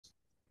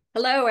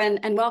Hello,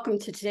 and welcome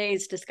to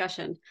today's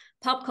discussion,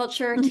 Pop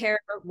Culture, Terror,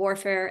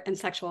 Warfare, and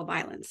Sexual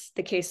Violence,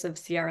 the Case of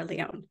Sierra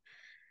Leone.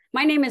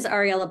 My name is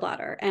Ariella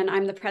Blatter, and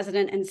I'm the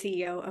president and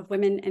CEO of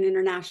Women in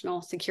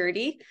International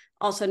Security,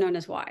 also known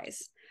as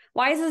WISE.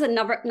 WISE is a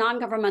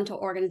non-governmental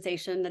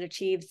organization that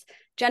achieves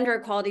gender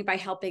equality by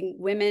helping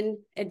women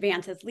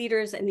advance as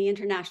leaders in the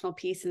international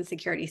peace and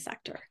security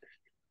sector.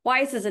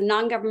 WISE is a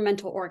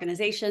non-governmental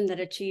organization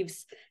that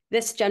achieves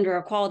this gender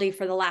equality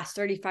for the last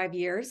 35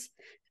 years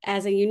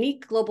as a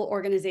unique global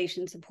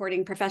organization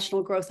supporting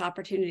professional growth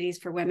opportunities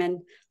for women,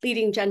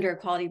 leading gender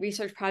equality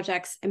research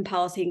projects and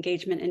policy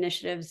engagement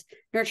initiatives,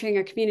 nurturing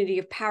a community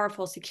of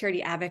powerful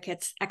security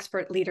advocates,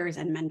 expert leaders,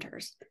 and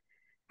mentors.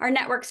 Our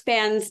network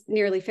spans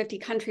nearly 50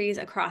 countries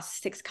across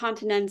 6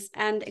 continents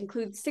and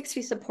includes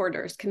 60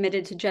 supporters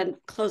committed to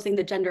closing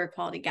the gender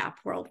equality gap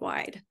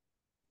worldwide.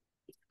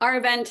 Our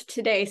event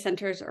today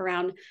centers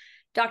around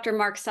Dr.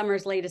 Marc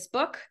Sommers' latest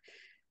book,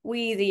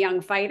 We the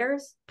Young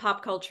Fighters,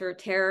 Pop Culture,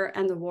 Terror,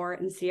 and the War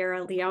in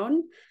Sierra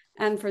Leone.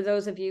 And for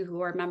those of you who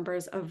are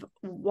members of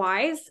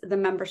WISE, the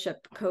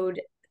membership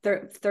code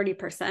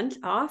 30%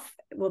 off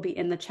will be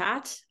in the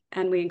chat.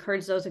 And we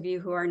encourage those of you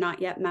who are not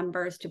yet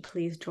members to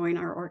please join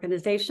our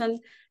organization.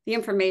 The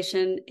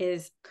information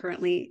is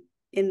currently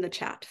in the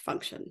chat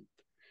function.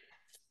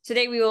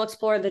 Today, we will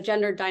explore the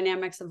gender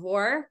dynamics of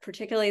war,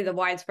 particularly the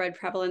widespread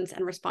prevalence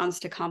and response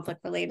to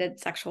conflict-related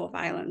sexual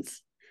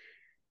violence.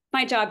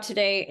 My job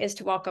today is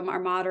to welcome our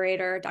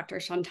moderator, Dr.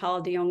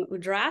 Chantal de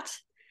Jong-Udrat.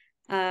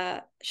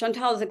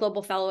 Chantal is a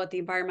global fellow at the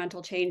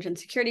Environmental Change and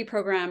Security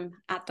Program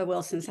at the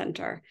Wilson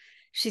Center.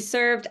 She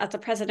served as the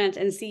president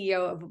and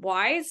CEO of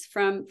WISE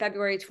from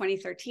February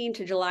 2013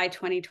 to July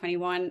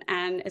 2021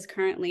 and is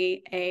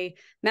currently a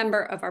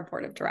member of our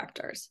board of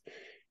directors.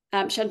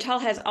 Chantal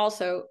has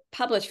also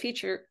published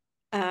feature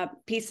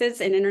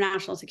pieces in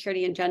international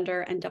security and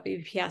gender and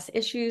WPS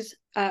issues.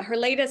 Her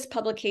latest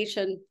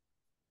publication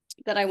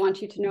that I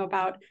want you to know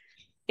about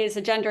is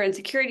a Gender and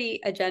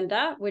Security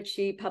Agenda, which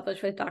she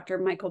published with Dr.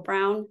 Michael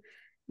Brown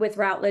with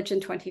Routledge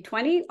in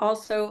 2020.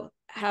 Also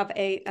have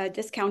a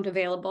discount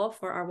available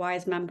for our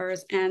WISE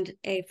members, and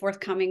a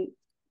forthcoming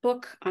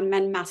book on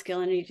men,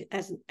 masculinity,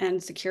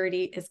 and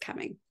security is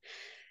coming.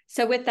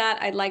 So with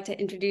that, I'd like to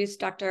introduce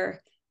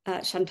Dr.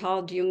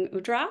 Chantal de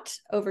Jong-Udrat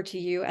over to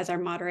you as our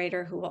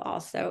moderator, who will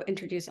also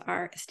introduce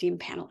our esteemed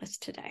panelists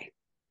today.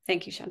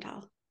 Thank you,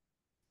 Chantal.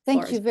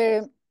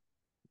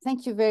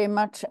 Thank you very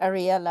much,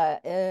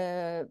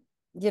 Ariella.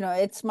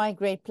 It's my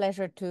great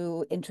pleasure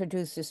to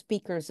introduce the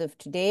speakers of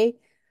today.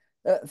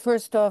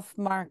 First off,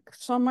 Marc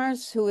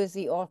Sommers, who is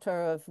the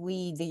author of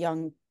We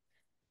the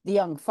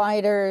Young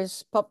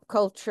Fighters, Pop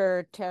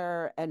Culture,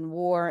 Terror, and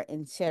War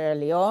in Sierra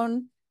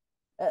Leone.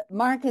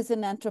 Marc is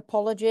an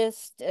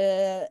anthropologist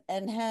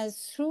and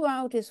has,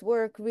 throughout his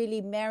work,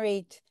 really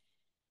married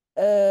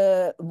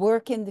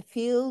work in the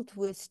field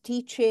with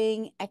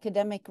teaching,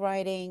 academic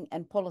writing,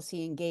 and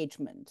policy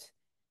engagement.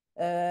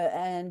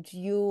 And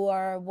you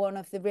are one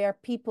of the rare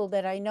people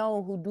that I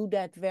know who do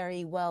that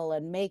very well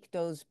and make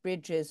those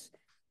bridges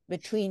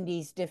between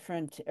these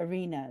different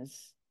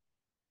arenas.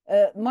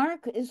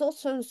 Marc is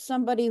also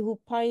somebody who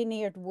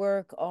pioneered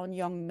work on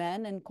young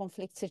men in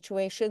conflict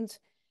situations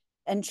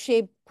and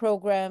shaped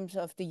programs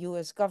of the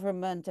US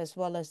government as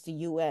well as the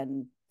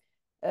UN.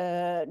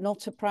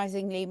 Not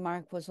surprisingly,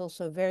 Marc was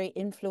also a very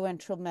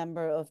influential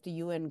member of the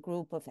UN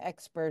group of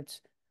experts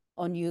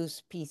on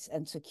youth, peace,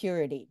 and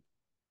security.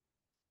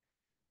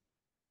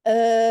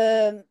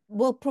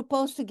 We'll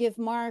propose to give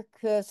Marc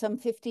some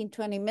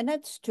 15-20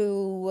 minutes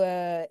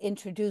to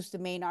introduce the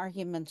main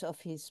arguments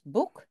of his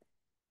book.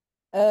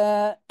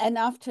 And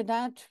after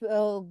that,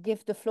 we'll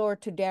give the floor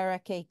to Dara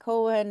Kay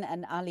Cohen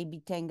and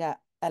Bitenga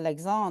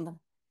Alexandre.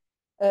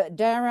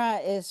 Dara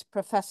is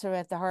professor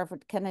at the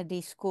Harvard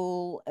Kennedy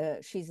School.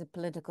 She's a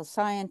political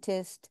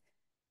scientist,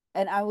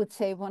 and I would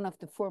say one of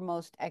the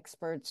foremost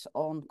experts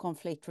on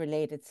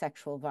conflict-related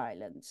sexual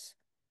violence.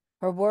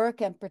 Her work,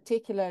 and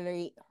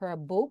particularly her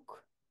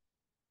book,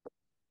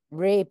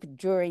 Rape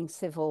During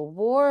Civil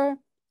War,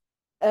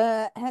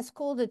 has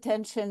called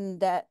attention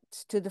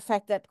to the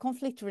fact that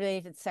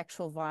conflict-related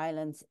sexual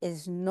violence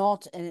is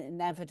not an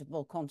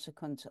inevitable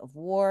consequence of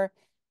war,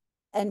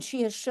 and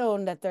she has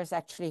shown that there's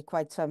actually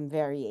quite some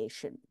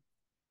variation.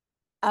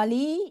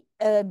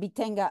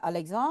 Bitenga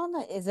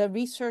Alexandre is a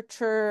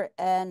researcher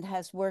and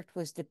has worked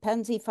with the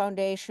Pansy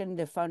Foundation,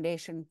 the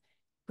foundation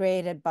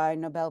created by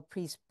Nobel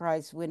Peace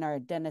Prize winner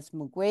Denis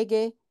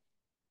Mukwege,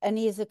 and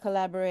he is a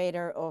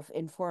collaborator of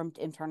Informed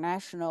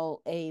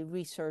International, a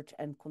research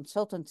and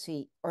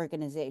consultancy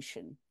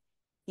organization.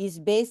 He's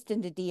based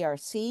in the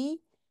DRC,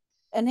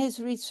 and his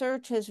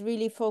research has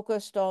really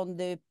focused on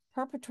the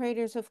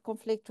perpetrators of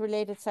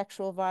conflict-related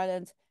sexual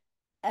violence,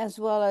 as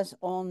well as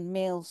on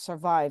male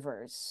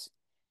survivors.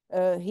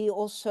 He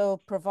also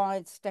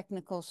provides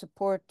technical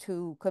support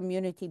to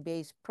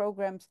community-based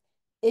programs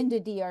in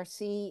the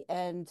DRC.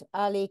 And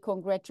Ali,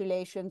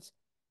 congratulations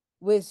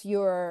with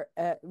your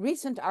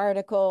recent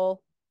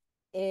article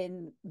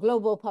in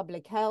Global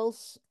Public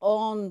Health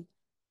on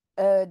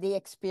the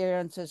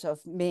experiences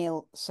of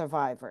male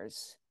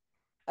survivors.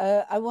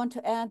 I want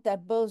to add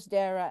that both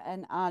Dara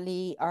and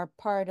Ali are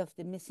part of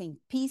the Missing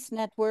Peace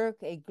Network,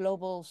 a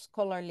global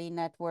scholarly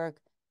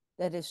network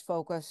that is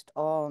focused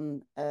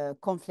on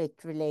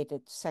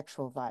conflict-related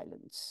sexual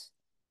violence.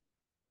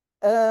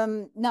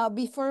 Now,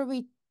 before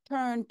we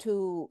turn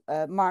to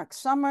Marc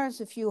Sommers,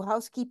 a few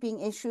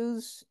housekeeping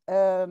issues.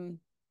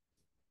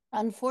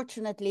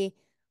 Unfortunately,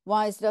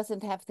 WISE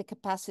doesn't have the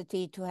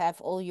capacity to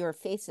have all your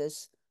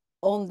faces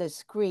on the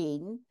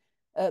screen,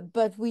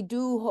 but we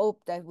do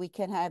hope that we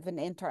can have an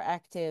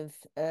interactive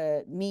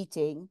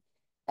meeting.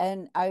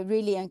 And I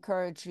really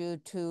encourage you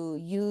to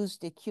use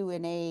the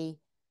Q&A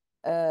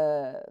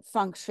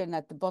function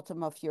at the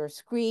bottom of your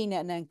screen,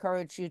 and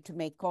encourage you to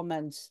make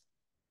comments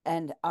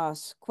and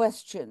ask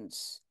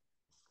questions.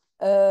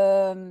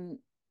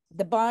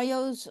 The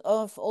bios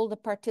of all the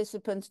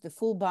participants, the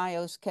full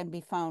bios, can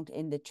be found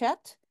in the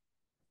chat.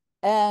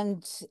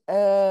 And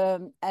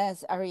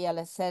as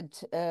Ariella said,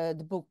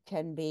 the book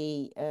can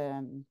be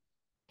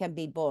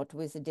bought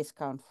with a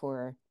discount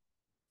for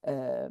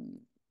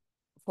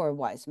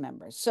WISE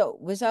members. So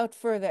without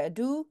further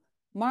ado,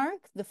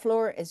 Marc, the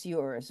floor is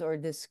yours, or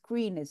the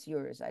screen is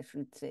yours, I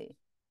should say.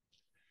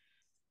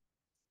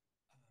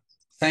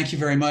 Thank you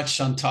very much,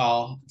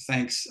 Chantal.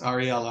 Thanks,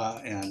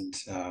 Ariella and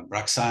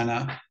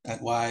Roxana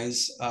at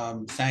WISE.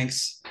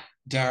 Thanks,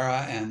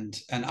 Dara and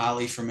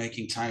Ali for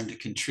making time to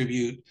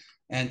contribute,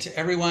 and to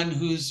everyone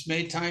who's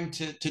made time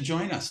to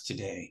join us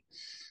today.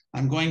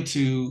 I'm going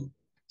to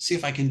see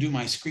if I can do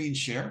my screen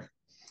share,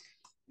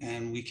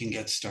 and we can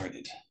get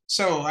started.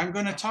 So I'm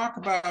going to talk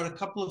about a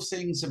couple of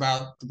things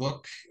about the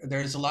book.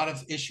 There's a lot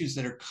of issues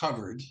that are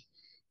covered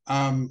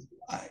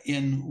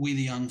in We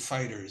the Young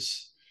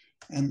Fighters.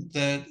 And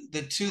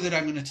the two that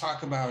I'm going to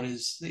talk about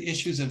is the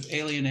issues of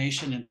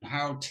alienation and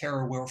how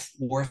terror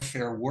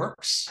warfare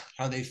works,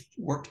 how they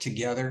work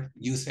together,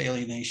 youth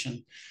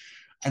alienation,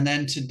 and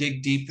then to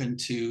dig deep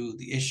into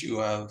the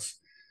issue of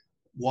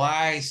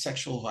why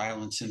sexual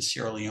violence in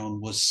Sierra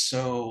Leone was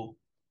so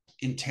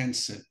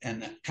intensive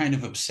and kind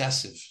of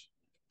obsessive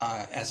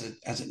as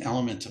an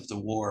element of the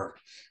war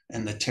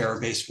and the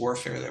terror-based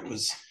warfare that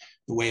was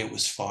the way it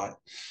was fought.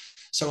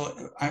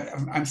 So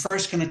I'm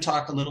first going to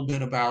talk a little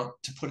bit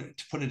about, to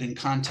put it in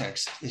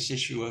context, this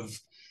issue of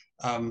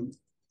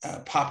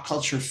pop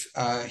culture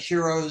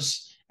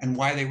heroes and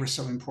why they were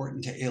so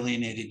important to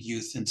alienated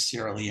youth in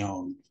Sierra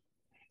Leone.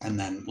 And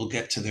then we'll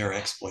get to their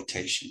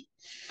exploitation.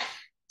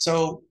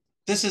 So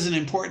this is an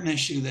important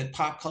issue, that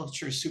pop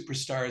culture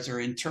superstars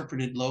are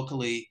interpreted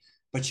locally,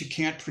 but you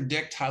can't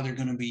predict how they're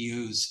going to be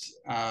used.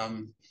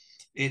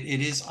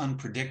 It is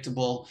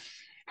unpredictable.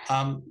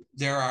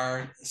 There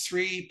are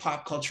three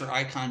pop culture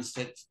icons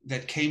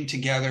that came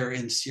together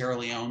in Sierra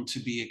Leone to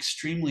be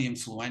extremely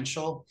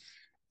influential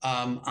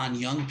on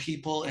young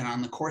people and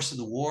on the course of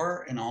the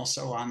war, and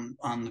also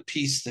on the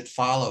peace that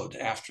followed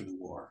after the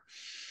war.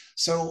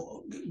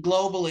 So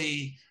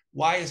globally,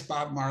 why is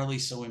Bob Marley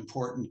so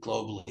important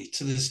globally?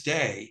 To this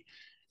day,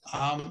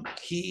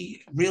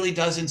 he really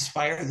does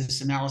inspire this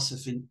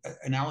analysis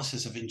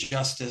of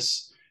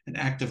injustice, an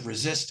act of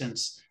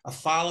resistance. A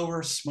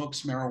follower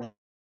smokes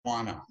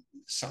marijuana.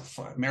 So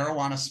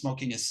marijuana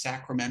smoking is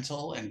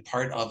sacramental and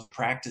part of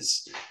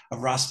practice of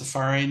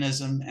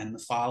Rastafarianism,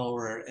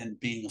 and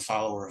being a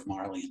follower of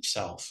Marley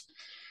himself.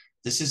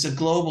 These are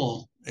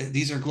global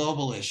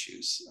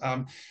issues.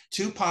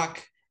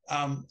 Tupac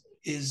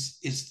is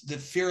the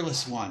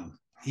fearless one.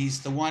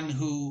 He's the one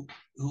who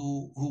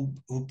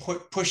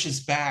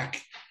pushes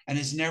back and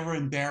is never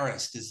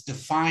embarrassed, is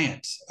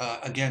defiant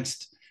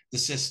against the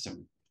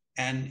system.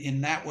 And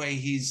in that way,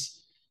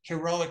 he's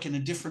heroic in a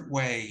different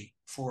way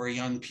for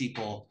young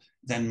people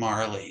than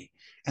Marley.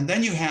 And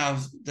then you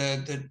have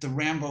the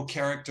Rambo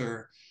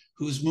character,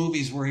 whose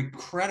movies were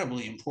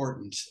incredibly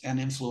important and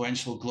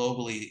influential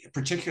globally,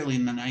 particularly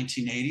in the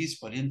 1980s,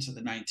 but into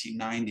the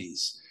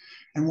 1990s.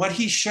 And what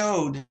he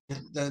showed,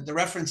 the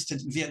reference to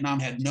Vietnam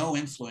had no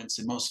influence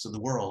in most of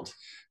the world,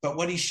 but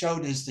what he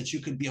showed is that you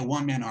could be a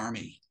one-man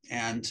army.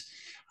 And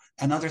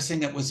another thing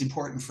that was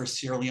important for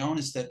Sierra Leone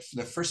is that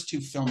the first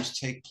two films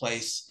take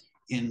place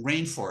in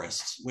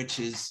rainforests, which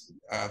is,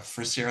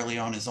 for Sierra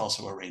Leone, is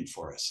also a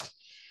rainforest.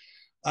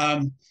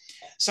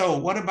 So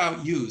what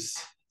about youth?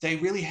 They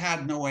really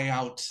had no way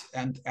out,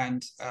 and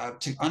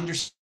to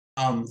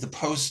understand the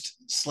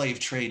post-slave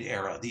trade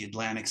era, the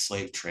Atlantic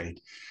slave trade.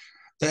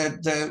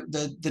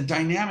 The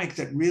dynamic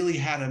that really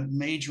had a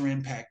major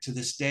impact to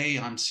this day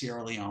on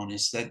Sierra Leone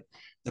is that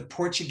the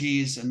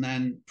Portuguese, and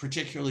then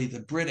particularly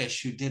the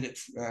British, who did it,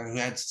 who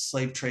had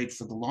slave trade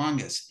for the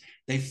longest,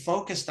 they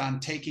focused on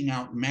taking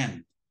out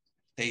men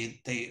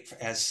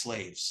as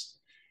slaves.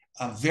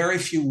 Very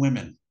few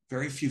women,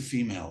 very few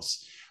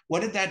females.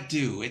 What did that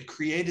do? It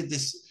created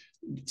this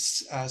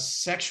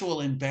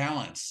sexual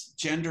imbalance,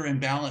 gender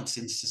imbalance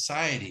in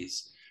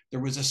societies.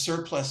 There was a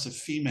surplus of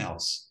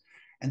females.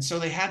 And so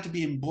they had to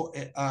be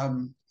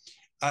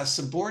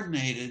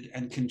subordinated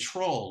and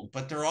controlled.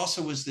 But there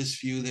also was this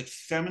view that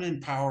feminine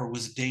power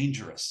was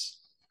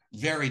dangerous,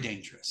 very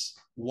dangerous.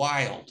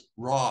 wild,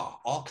 raw,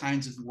 all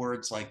kinds of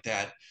words like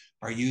that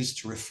are used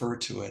to refer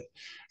to it.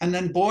 And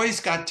then boys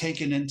got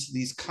taken into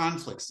these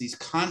conflicts, these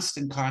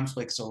constant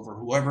conflicts over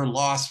whoever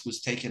lost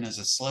was taken as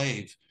a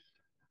slave.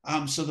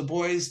 So the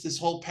boys, this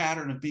whole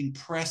pattern of being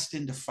pressed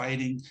into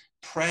fighting,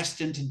 pressed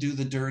into do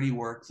the dirty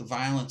work, the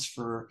violence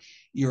for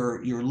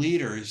your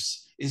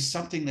leaders is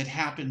something that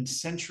happened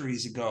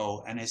centuries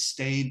ago and has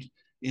stayed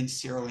in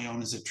Sierra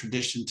Leone as a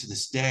tradition to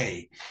this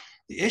day.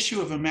 The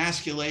issue of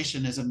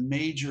emasculation is a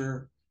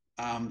major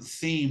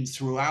theme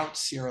throughout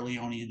Sierra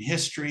Leonean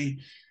history.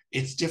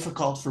 It's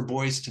difficult for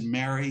boys to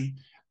marry.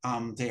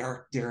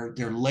 Their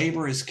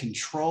labor is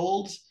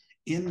controlled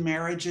in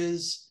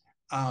marriages.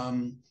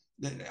 I'm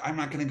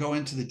not going to go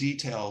into the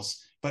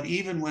details, but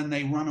even when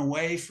they run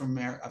away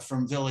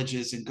from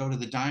villages and go to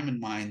the diamond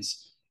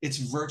mines, it's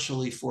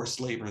virtually forced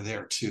labor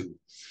there too.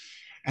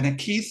 And a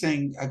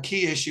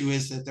key issue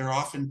is that they're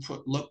often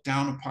looked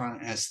down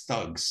upon as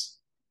thugs.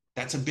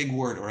 That's a big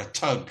word, or a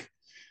tug,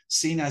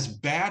 seen as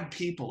bad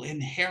people,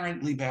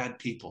 inherently bad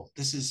people.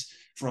 This is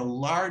for a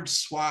large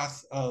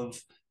swath of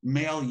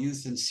male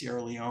youth in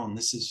Sierra Leone.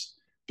 This has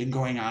been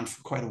going on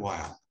for quite a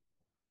while.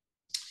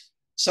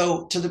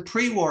 So to the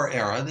pre-war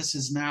era, this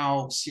is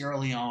now Sierra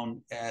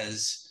Leone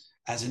as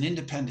an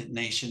independent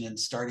nation and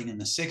starting in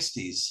the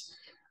 60s.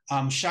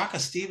 Shaka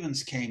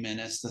Stevens came in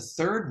as the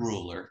third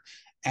ruler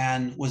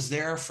and was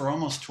there for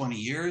almost 20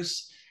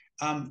 years.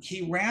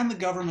 He ran the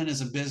government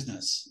as a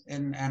business,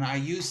 and I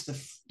use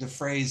the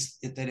phrase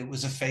that it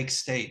was a fake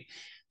state.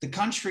 The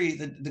country,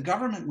 the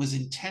government was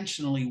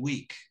intentionally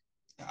weak.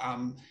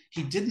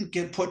 He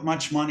didn't put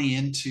much money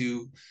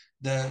into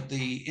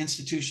the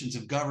institutions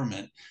of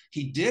government.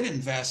 He did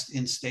invest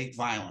in state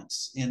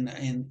violence,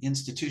 in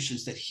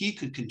institutions that he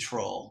could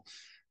control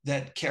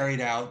that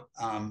carried out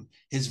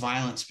his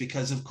violence,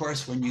 because of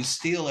course, when you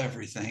steal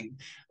everything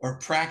or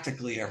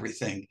practically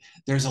everything,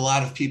 there's a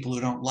lot of people who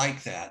don't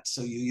like that.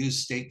 So you use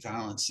state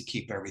violence to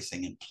keep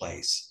everything in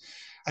place.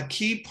 A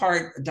key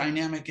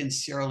dynamic in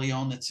Sierra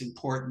Leone that's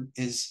important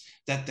is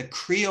that the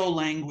Creole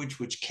language,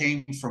 which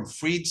came from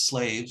freed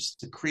slaves,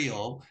 the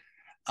Creole,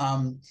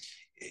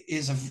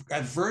 is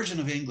a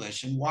version of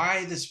English. And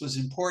why this was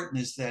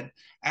important is that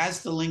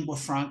as the lingua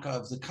franca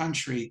of the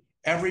country,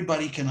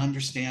 everybody can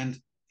understand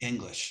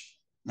English.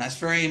 And that's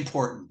very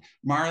important.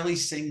 Marley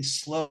sings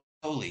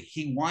slowly.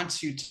 He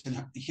wants you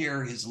to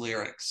hear his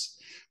lyrics.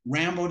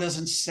 Rambo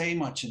doesn't say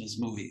much in his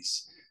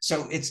movies.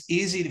 So it's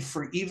easy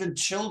for even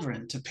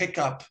children to pick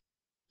up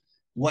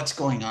what's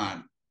going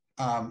on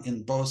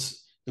in both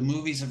the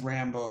movies of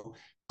Rambo,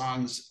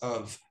 songs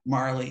of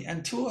Marley,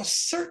 and to a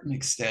certain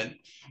extent,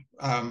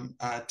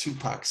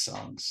 Tupac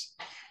songs.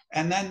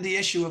 And then the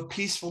issue of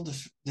peaceful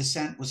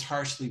dissent was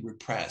harshly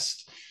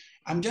repressed.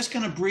 I'm just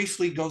going to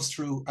briefly go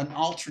through an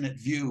alternate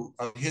view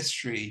of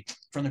history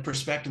from the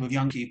perspective of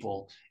young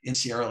people in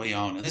Sierra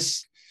Leone. And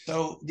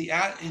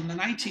in the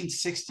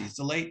 1960s,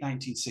 the late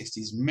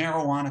 1960s,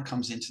 marijuana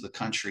comes into the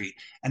country,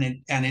 and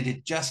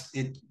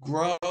it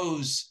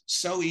grows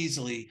so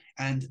easily,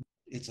 and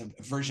it's a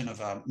version of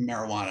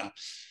marijuana.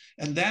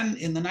 And then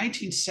in the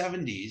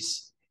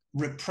 1970s,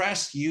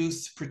 repressed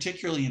youth,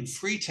 particularly in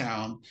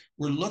Freetown,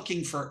 were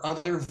looking for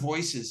other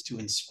voices to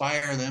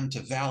inspire them, to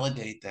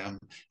validate them.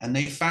 And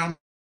they found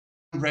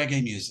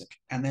reggae music,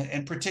 and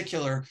in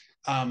particular,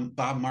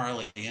 Bob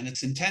Marley. And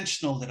it's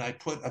intentional that I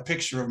put a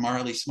picture of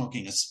Marley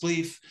smoking a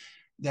spliff,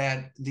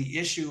 that the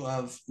issue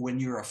of when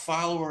you're a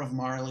follower of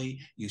Marley,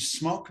 you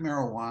smoke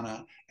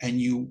marijuana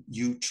and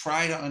you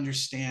try to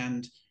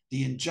understand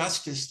the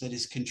injustice that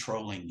is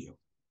controlling you.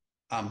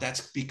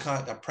 That's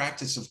because a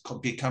practice of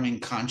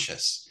becoming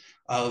conscious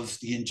of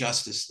the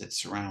injustice that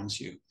surrounds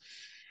you.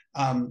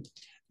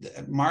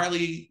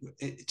 Marley,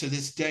 to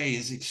this day,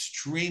 is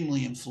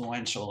extremely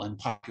influential and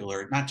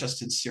popular, not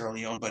just in Sierra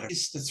Leone, but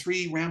the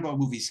three Rambo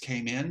movies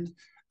came in.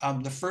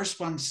 The first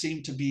one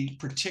seemed to be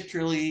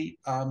particularly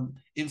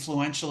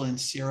influential in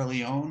Sierra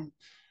Leone.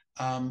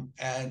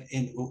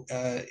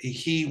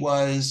 He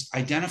was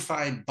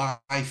identified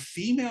by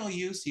female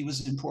youth. He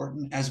was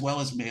important, as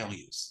well as male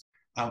youth,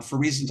 for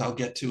reasons I'll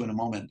get to in a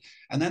moment.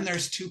 And then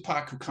there's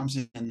Tupac, who comes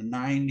in the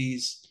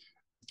 90s.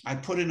 I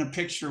put in a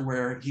picture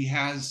where he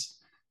has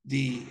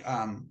the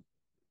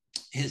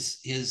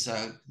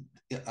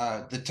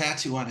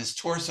tattoo on his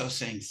torso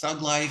saying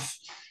 "Thug Life."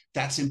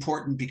 That's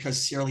important because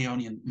Sierra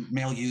Leonean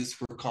male youth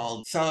were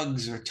called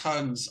thugs or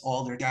tugs,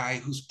 all their guy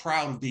who's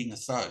proud of being a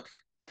thug.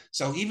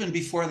 So even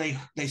before when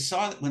they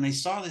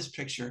saw this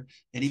picture,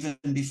 and even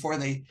before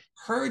they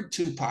heard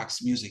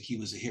Tupac's music, he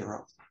was a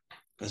hero,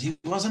 because he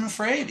wasn't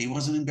afraid. He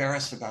wasn't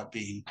embarrassed about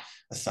being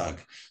a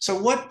thug.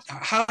 So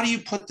how do you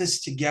put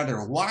this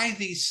together? Why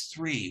these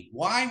three?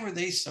 Why were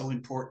they so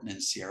important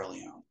in Sierra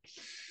Leone?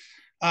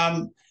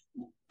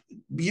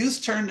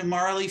 Youth turned to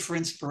Marley for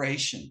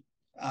inspiration.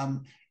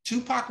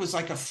 Tupac was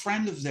like a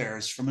friend of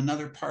theirs from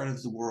another part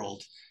of the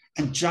world.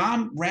 And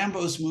John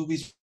Rambo's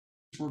movies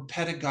were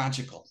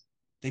pedagogical.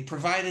 They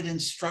provided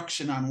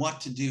instruction on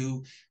what to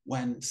do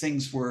when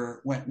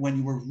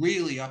you were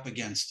really up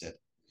against it.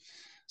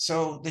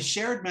 So the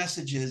shared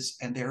messages,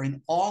 and they're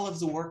in all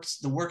of the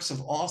works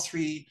of all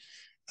three.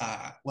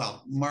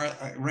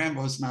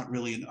 Rambo's not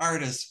really an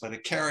artist, but a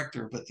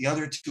character, but the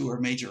other two are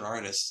major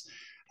artists.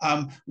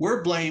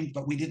 We're blamed,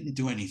 but we didn't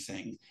do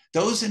anything.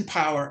 Those in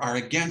power are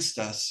against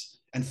us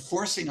and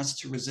forcing us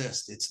to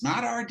resist. It's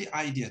not our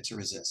idea to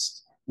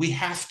resist. We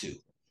have to.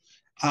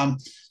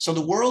 So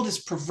the world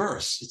is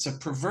perverse. It's a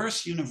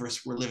perverse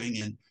universe we're living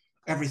in.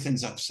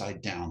 Everything's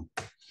upside down.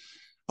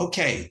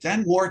 Okay,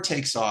 then war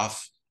takes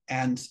off,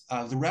 and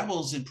the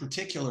rebels in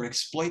particular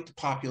exploit the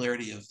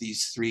popularity of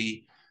this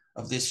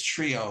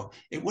trio.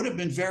 It would have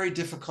been very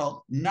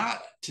difficult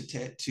not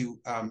to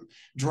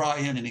draw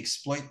in and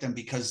exploit them,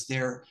 because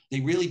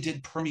they really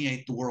did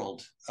permeate the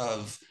world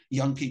of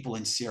young people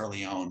in Sierra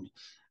Leone.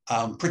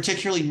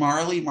 Particularly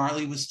Marley.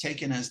 Marley was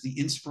taken as the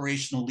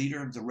inspirational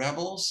leader of the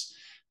rebels.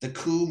 The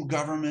coup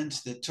government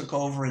that took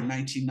over in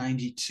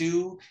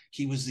 1992,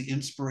 he was the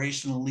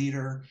inspirational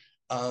leader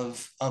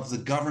of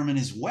the government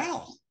as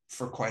well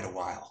for quite a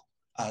while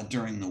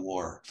during the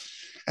war.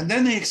 And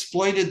then they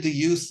exploited the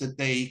youth that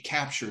they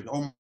captured.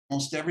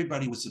 Almost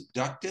everybody was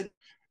abducted.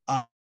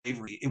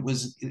 Everything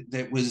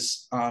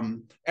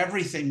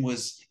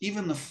was,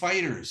 even the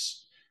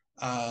fighters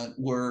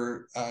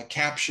were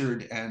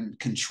captured and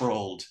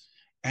controlled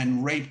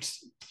and raped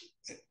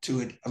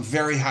to a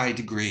very high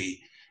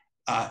degree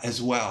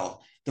as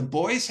well. The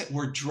boys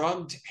were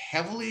drugged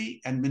heavily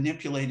and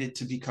manipulated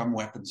to become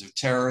weapons of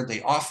terror.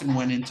 They often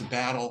went into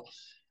battle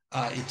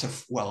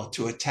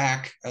to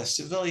attack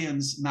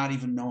civilians, not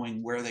even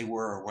knowing where they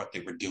were or what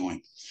they were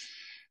doing.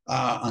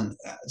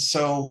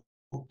 So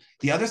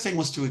the other thing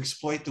was to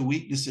exploit the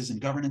weaknesses in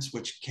governance,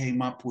 which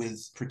came up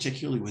with,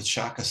 particularly with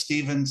Shaka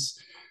Stevens,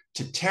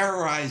 to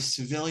terrorize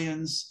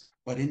civilians.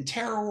 But in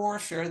terror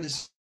warfare,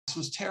 this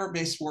was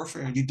terror-based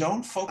warfare. You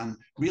don't focus on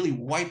really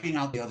wiping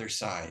out the other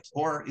side,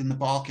 or in the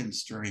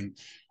Balkans during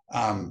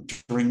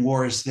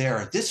wars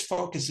there. This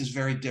focus is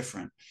very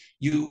different.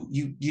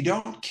 You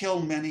don't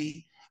kill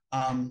many,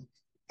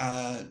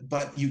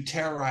 but you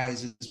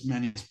terrorize as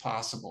many as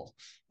possible.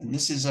 And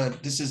this is a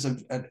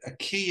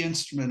key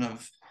instrument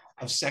of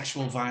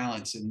sexual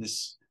violence in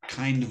this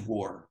kind of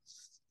war.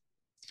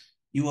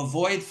 You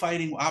avoid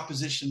fighting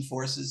opposition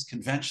forces,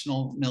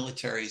 conventional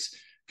militaries,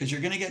 because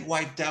you're going to get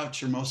wiped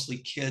out. You're mostly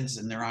kids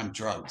and they're on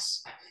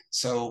drugs.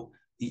 So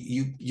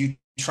you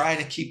try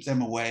to keep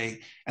them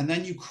away. And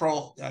then you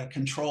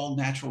control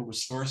natural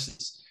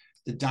resources.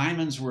 The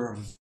diamonds were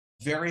of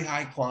very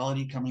high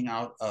quality coming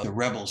out of the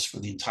rebels for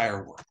the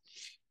entire war.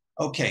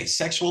 Okay,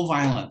 sexual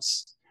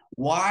violence.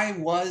 Why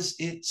was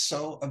it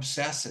so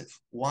obsessive?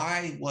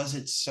 Why was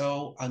it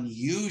so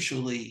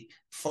unusually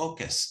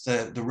focused?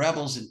 The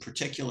rebels in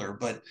particular,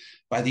 but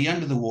by the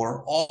end of the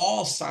war,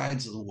 all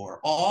sides of the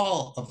war,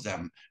 all of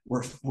them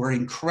were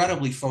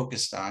incredibly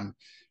focused on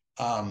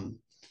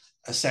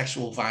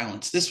sexual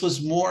violence. This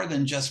was more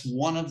than just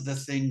one of the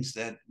things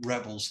that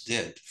rebels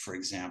did, for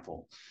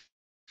example.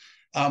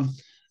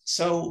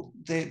 So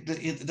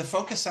the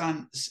focus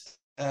on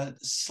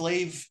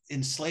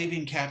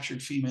enslaving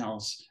captured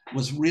females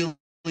was really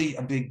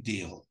a big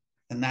deal.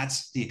 And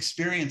that's the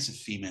experience of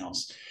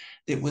females.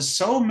 It was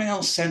so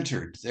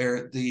male-centered,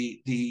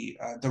 the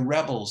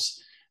rebels,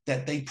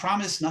 that they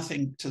promised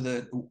nothing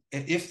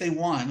if they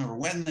won or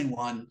when they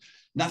won,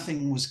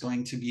 nothing was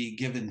going to be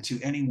given to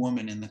any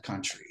woman in the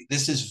country.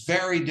 This is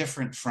very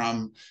different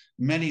from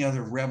many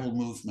other rebel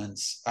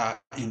movements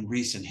in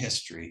recent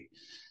history.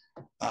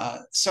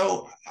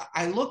 So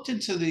I looked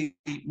into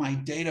my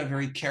data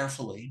very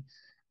carefully,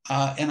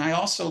 and I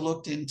also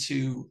looked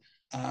into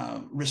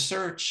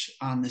research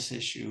on this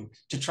issue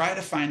to try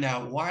to find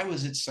out why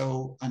was it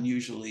so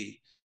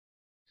unusually,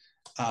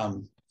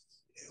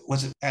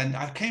 and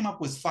I came up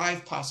with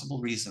 5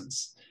 possible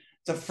reasons.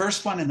 The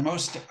first one, and the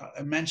most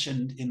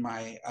mentioned in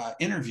my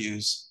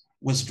interviews,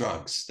 was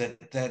drugs,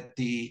 that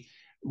the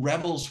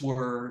rebels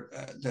were,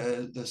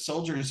 the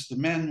soldiers, the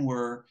men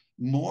were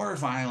more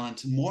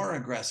violent, more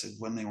aggressive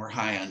when they were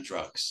high on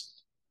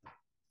drugs.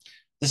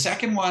 The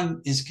second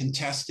one is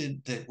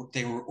contested, that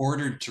they were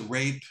ordered to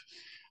rape.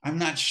 I'm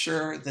not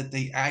sure that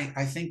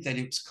I think that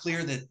it's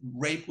clear that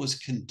rape was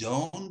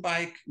condoned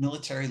by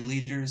military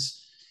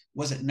leaders.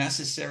 Was it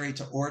necessary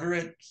to order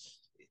it?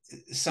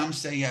 Some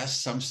say yes,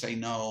 some say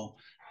no.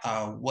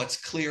 What's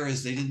clear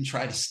is they didn't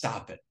try to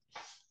stop it.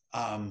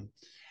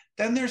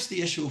 Then there's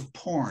the issue of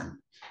porn.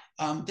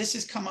 This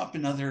has come up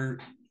in other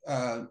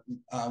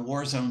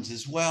war zones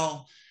as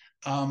well.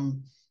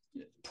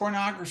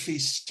 Pornography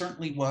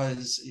certainly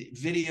was,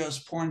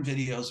 porn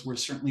videos were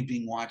certainly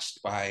being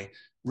watched by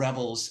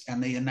rebels,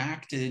 and they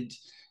enacted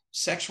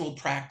sexual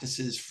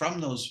practices from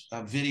those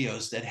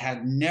videos that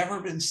had never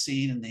been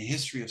seen in the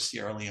history of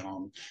Sierra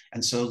Leone.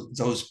 And so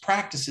those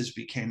practices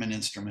became an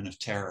instrument of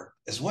terror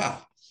as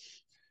well.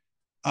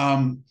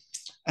 And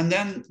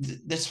then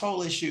this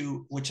whole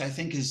issue, which I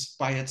think is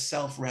by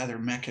itself rather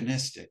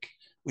mechanistic,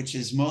 which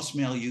is most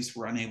male youth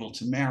were unable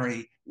to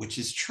marry, which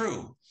is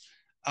true.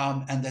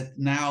 And that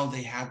now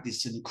they have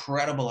this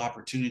incredible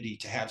opportunity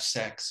to have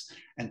sex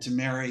and to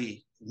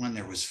marry when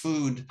there was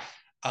food.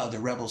 the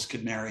rebels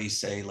could marry,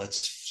 say,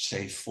 let's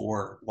say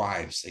 4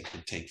 wives. They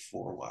could take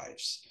 4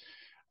 wives.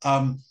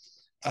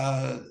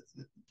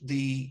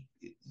 The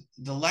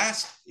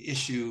last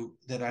issue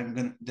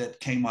that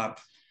came up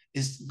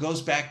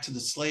goes back to the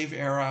slave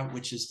era,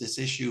 which is this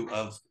issue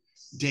of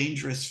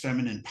dangerous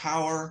feminine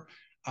power.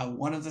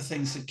 One of the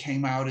things that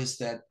came out is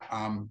that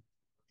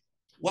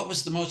what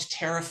was the most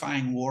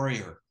terrifying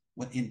warrior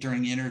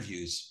during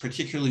interviews,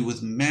 particularly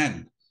with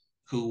men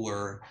who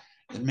were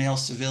male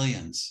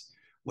civilians?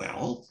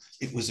 Well,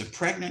 it was a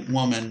pregnant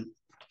woman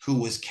who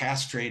was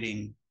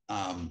castrating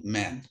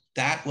men.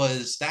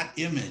 That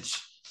image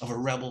of a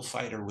rebel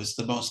fighter was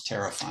the most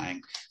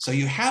terrifying. So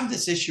you have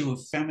this issue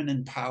of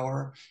feminine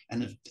power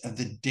and of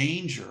the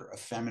danger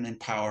of feminine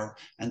power,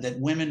 and that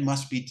women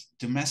must be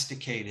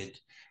domesticated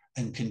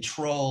and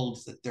controlled,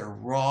 that they're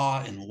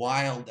raw and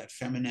wild, that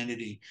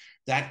femininity,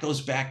 that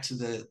goes back to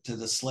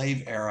the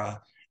slave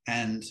era.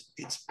 And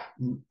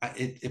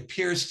it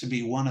appears to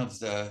be one of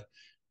the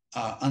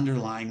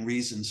underlying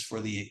reasons for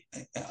the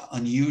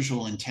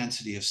unusual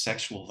intensity of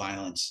sexual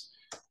violence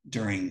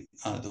during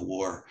the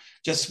war.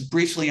 Just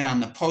briefly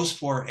on the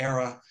post-war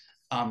era,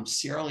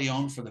 Sierra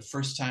Leone, for the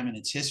first time in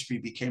its history,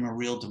 became a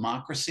real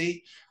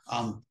democracy.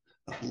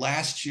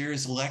 Last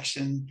year's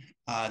election,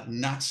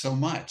 not so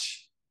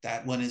much.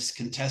 That one is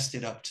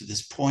contested up to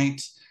this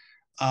point.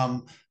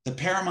 The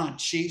paramount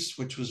chiefs,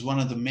 which was one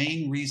of the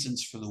main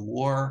reasons for the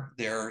war,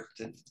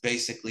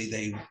 basically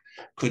they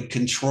could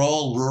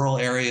control rural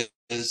areas,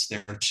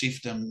 their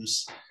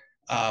chiefdoms,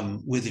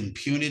 with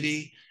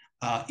impunity.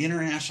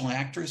 International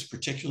actors,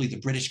 particularly the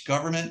British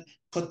government,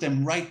 put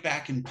them right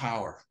back in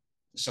power.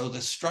 So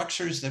the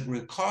structures that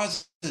were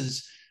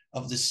causes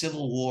of the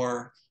civil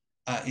war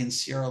in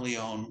Sierra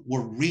Leone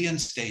were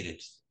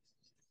reinstated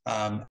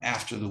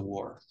after the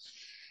war.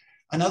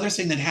 Another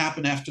thing that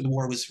happened after the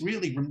war was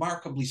really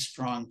remarkably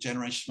strong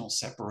generational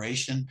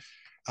separation.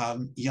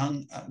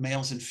 Young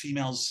males and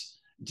females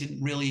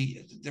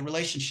the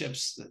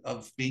relationships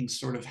of being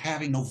sort of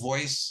having no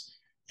voice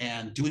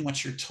and doing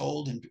what you're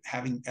told and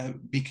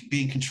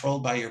being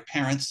controlled by your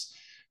parents,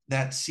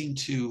 that seemed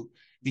to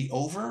be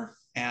over.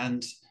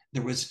 And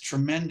there was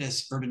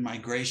tremendous urban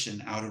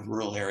migration out of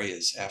rural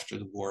areas after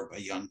the war by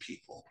young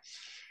people.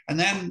 And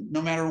then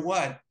no matter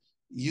what,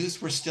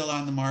 youth were still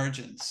on the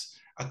margins.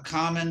 A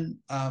common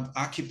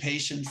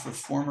occupation for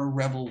former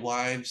rebel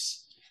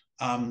wives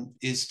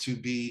is to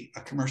be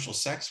a commercial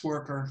sex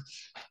worker.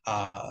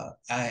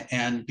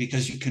 And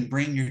because you can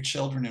bring your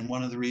children, and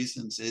one of the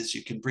reasons is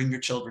you can bring your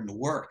children to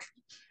work.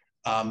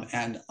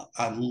 And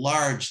a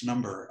large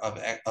number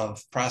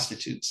of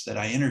prostitutes that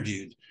I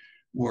interviewed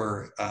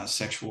were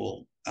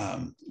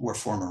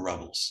former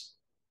rebels.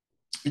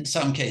 In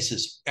some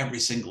cases, every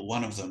single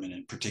one of them in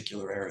a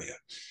particular area.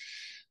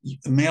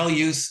 Male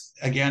youth,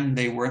 again,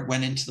 they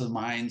went into the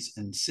mines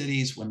and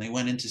cities. When they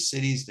went into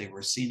cities, they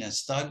were seen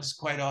as thugs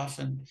quite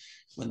often.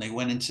 When they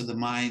went into the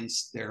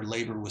mines, their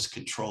labor was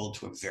controlled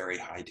to a very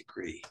high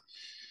degree.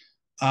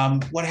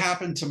 What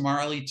happened to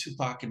Marley,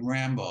 Tupac, and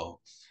Rambo?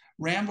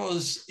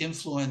 Rambo's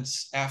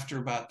influence after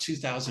about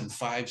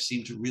 2005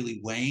 seemed to really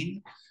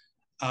wane.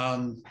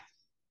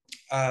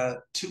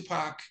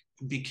 Tupac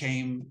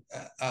came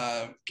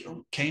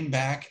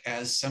back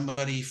as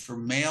somebody for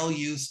male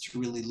youth to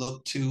really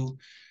look to.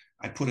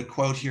 I put a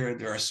quote here: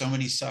 there are so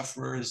many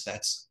sufferers.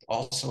 That's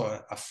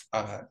also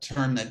a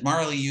term that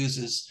Marley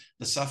uses,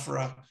 the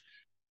sufferer.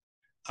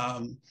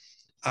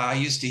 I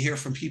used to hear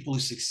from people who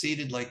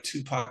succeeded, like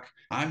Tupac,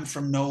 I'm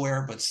from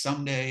nowhere, but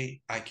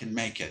someday I can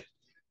make it.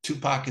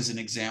 Tupac is an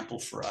example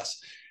for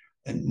us.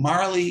 And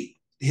Marley,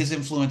 his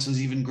influence was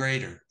even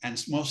greater,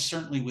 and most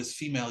certainly with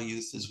female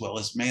youth as well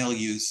as male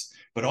youth,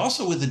 but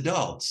also with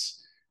adults.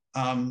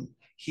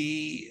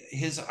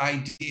 His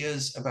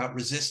ideas about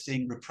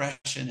resisting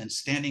repression and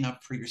standing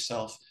up for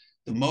yourself.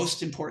 The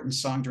most important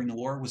song during the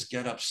war was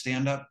Get Up,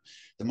 Stand Up.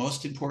 The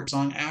most important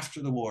song after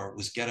the war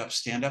was Get Up,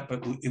 Stand Up,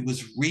 but it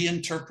was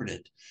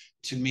reinterpreted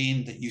to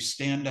mean that you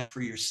stand up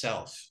for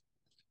yourself,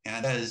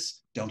 and that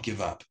is don't give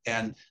up.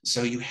 And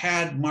so you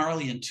had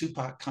Marley and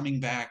Tupac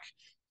coming back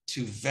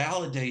to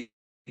validate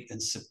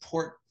and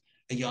support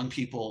young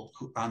people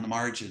on the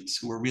margins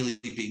who were really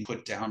being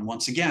put down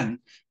once again.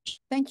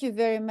 Thank you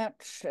very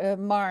much,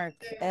 Marc.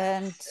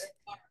 And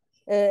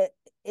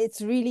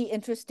it's really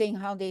interesting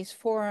how these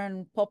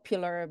foreign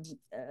popular,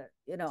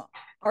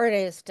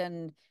 artists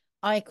and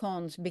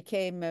icons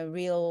became a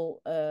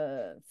real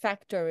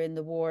factor in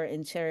the war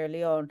in Sierra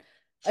Leone.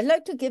 I'd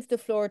like to give the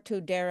floor to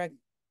Dara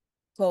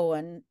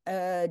Cohen.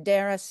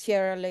 Dara,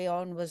 Sierra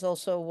Leone was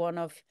also one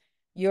of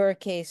your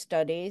case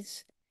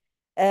studies.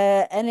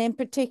 And in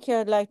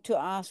particular, I'd like to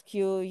ask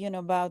you,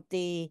 about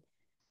the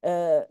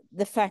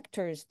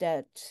factors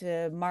that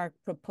Marc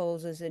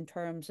proposes in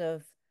terms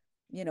of,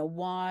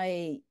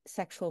 why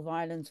sexual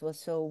violence was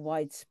so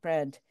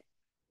widespread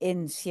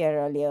in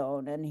Sierra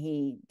Leone. And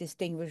he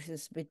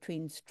distinguishes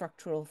between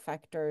structural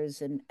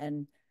factors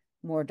and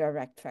more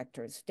direct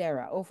factors.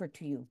 Dara, over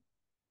to you.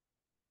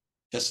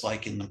 Just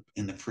like in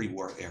the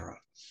pre-war era.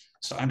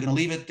 So I'm going to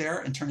leave it there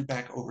and turn it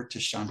back over to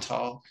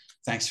Chantal.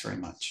 Thanks very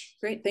much.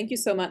 Great. Thank you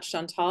so much,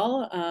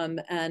 Chantal.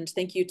 And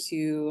thank you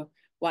to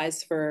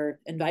WISE for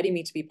inviting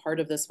me to be part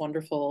of this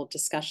wonderful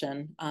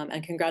discussion.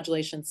 And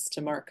congratulations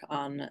to Marc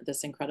on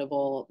this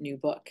incredible new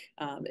book.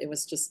 It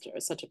was just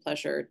such a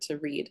pleasure to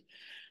read.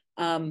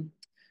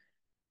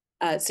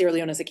 Sierra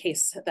Leone is a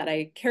case that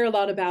I care a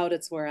lot about.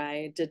 It's where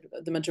I did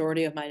the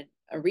majority of my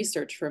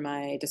research for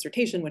my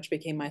dissertation, which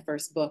became my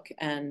first book.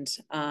 And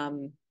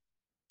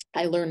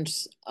I learned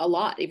a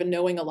lot, even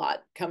knowing a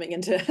lot coming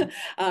into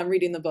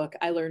reading the book.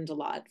 I learned a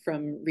lot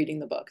from reading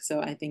the book. So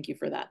I thank you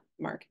for that,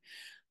 Marc.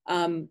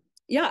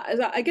 Yeah,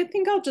 I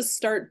think I'll just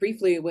start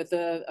briefly with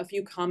a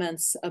few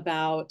comments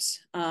about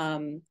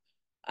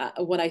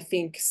what I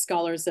think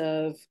scholars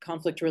of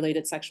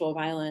conflict-related sexual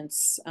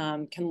violence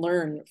can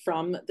learn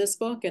from this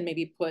book, and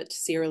maybe put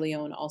Sierra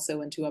Leone also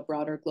into a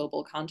broader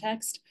global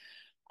context.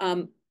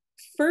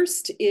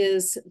 First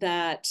is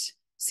that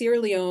Sierra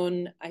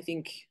Leone, I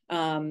think,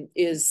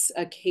 is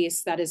a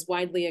case that is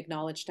widely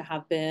acknowledged to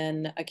have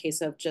been a case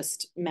of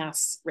just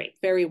mass rape,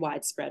 very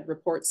widespread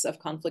reports of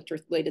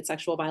conflict-related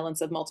sexual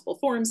violence of multiple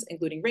forms,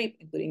 including rape,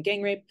 including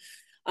gang rape,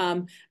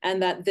 and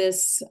that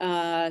this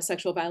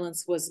sexual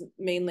violence was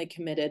mainly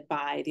committed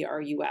by the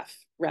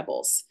RUF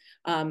rebels.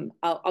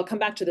 I'll come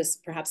back to this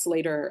perhaps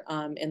later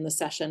in the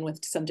session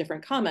with some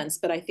different comments,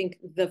 but I think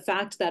the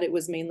fact that it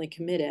was mainly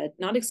committed,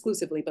 not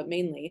exclusively, but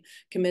mainly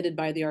committed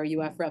by the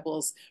RUF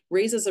rebels,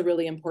 raises a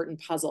really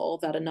important puzzle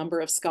that a number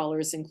of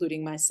scholars,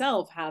 including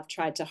myself, have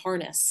tried to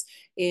harness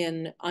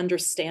in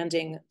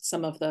understanding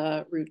some of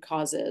the root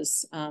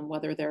causes,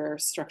 whether they're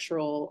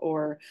structural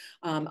or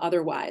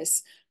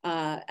otherwise.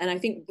 And I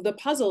think the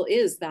puzzle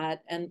is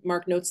that, and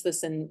Marc notes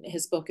this in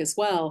his book as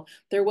well,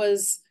 there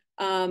was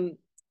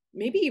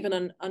maybe even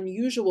an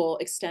unusual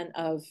extent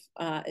of,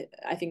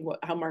 I think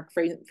how Marc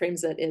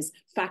frames it is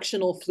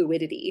factional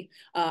fluidity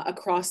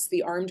across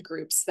the armed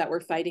groups that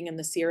were fighting in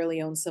the Sierra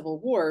Leone Civil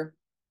War,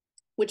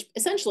 which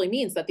essentially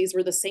means that these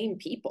were the same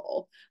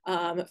people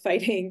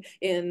fighting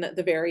in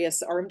the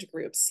various armed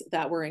groups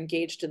that were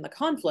engaged in the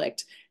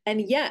conflict.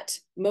 And yet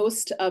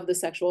most of the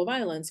sexual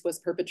violence was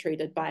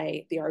perpetrated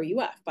by the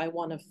RUF, by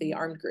one of the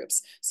armed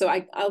groups. So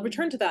I'll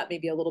return to that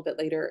maybe a little bit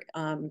later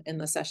in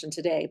the session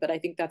today, but I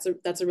think that's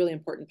a really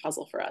important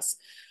puzzle for us.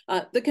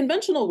 The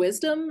conventional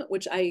wisdom,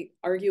 which I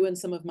argue in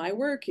some of my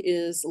work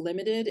is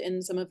limited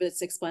in some of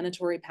its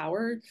explanatory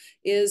power,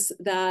 is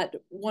that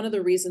one of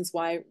the reasons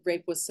why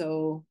rape was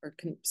so, or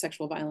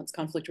sexual violence,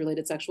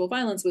 conflict-related sexual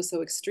violence was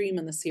so extreme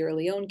in the Sierra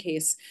Leone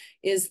case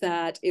is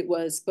that it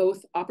was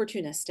both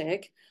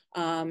opportunistic,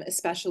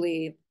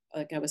 especially,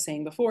 like I was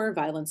saying before,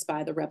 violence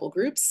by the rebel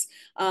groups,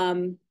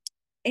 and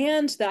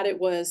that it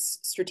was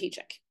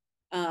strategic.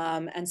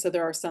 And so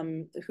there are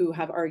some who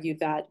have argued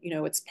that,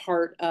 it's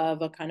part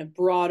of a kind of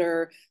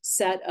broader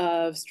set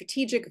of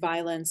strategic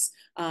violence,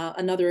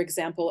 another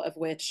example of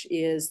which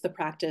is the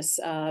practice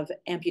of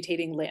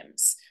amputating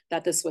limbs,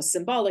 that this was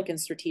symbolic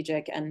and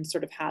strategic and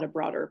sort of had a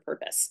broader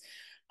purpose.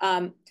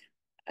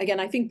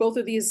 Again, I think both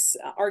of these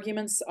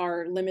arguments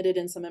are limited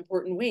in some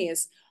important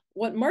ways.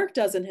 What Marc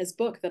does in his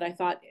book that I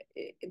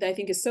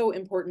think is so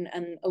important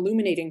and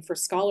illuminating for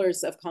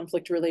scholars of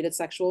conflict-related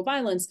sexual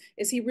violence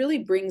is he really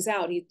brings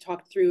out, he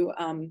talked through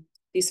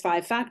these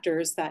 5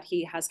 factors that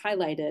he has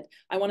highlighted.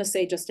 I want to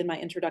say just in my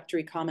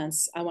introductory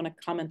comments, I want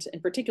to comment in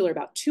particular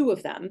about 2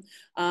 of them,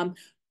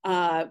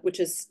 which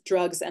is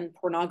drugs and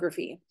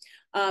pornography.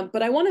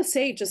 But I want to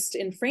say just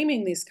in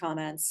framing these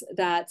comments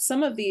that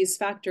some of these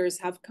factors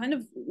have kind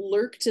of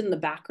lurked in the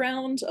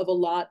background of a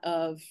lot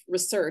of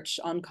research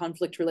on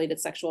conflict-related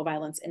sexual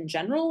violence in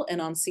general and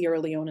on Sierra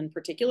Leone in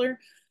particular,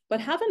 but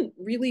haven't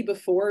really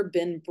before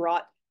been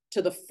brought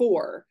to the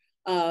fore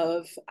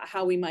of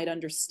how we might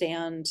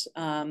understand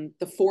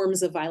the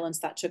forms of violence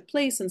that took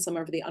place and some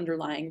of the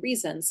underlying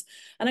reasons.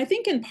 And I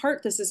think in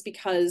part this is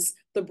because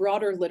the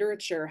broader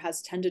literature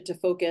has tended to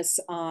focus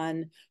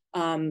on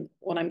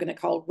what I'm going to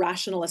call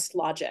rationalist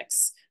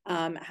logics,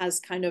 has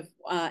kind of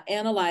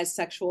analyzed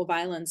sexual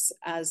violence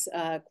as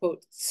a,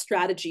 quote,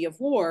 strategy of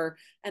war,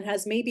 and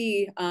has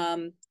maybe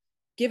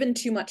given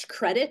too much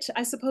credit,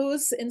 I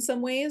suppose, in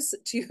some ways,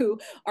 to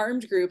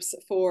armed groups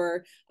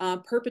for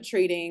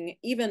perpetrating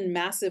even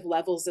massive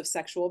levels of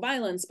sexual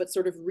violence, but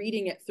sort of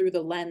reading it through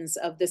the lens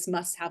of this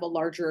must have a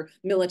larger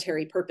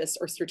military purpose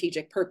or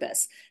strategic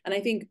purpose. And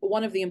I think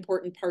one of the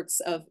important parts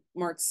of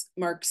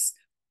Marc's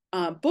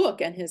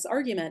book and his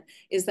argument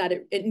is that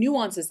it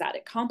nuances that,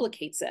 it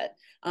complicates it,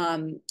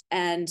 and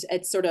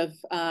it sort of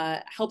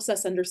helps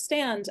us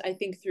understand, I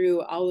think,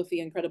 through all of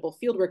the incredible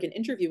fieldwork and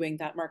interviewing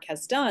that Marc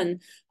has done,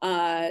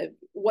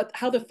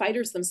 how the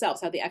fighters themselves,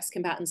 how the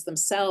ex-combatants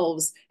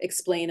themselves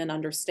explain and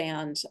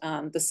understand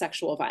the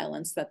sexual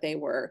violence that they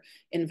were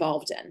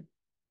involved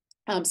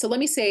in. So let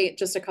me say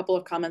just a couple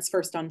of comments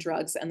first on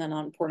drugs and then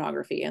on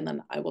pornography, and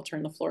then I will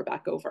turn the floor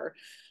back over.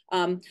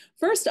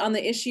 First, on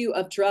the issue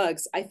of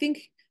drugs, I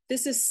think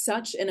this is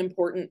such an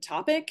important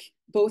topic,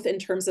 both in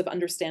terms of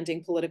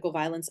understanding political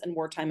violence and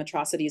wartime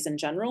atrocities in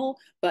general,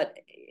 but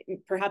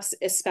perhaps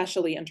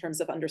especially in terms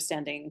of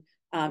understanding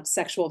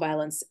sexual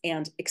violence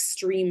and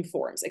extreme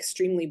forms,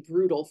 extremely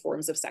brutal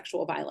forms of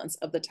sexual violence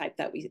of the type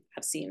that we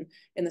have seen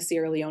in the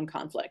Sierra Leone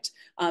conflict.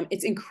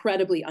 It's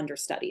incredibly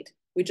understudied.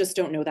 We just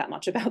don't know that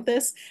much about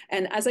this.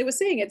 And as I was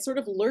saying, it sort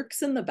of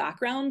lurks in the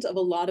background of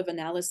a lot of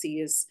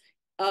analyses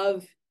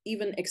of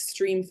even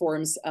extreme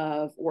forms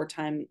of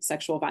wartime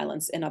sexual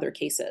violence in other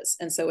cases.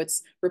 And so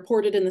it's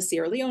reported in the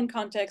Sierra Leone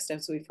context,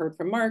 as we've heard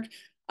from Marc.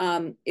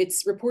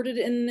 It's reported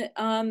in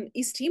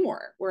East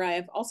Timor, where I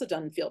have also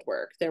done field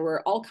work. There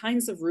were all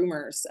kinds of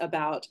rumors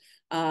about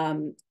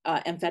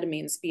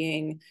amphetamines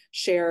being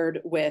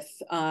shared with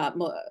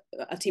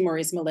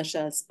Timorese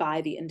militias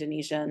by the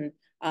Indonesian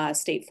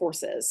state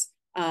forces.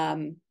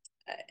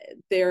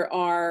 There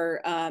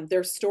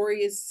are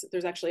stories.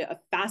 There's actually a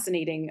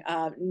fascinating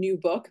new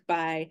book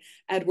by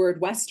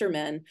Edward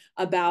Westerman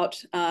about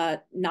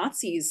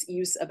Nazis'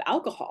 use of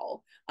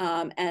alcohol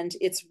and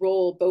its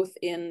role both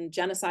in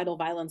genocidal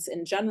violence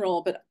in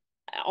general, but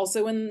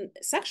also in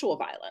sexual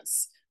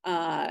violence.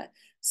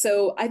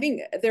 So I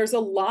think there's a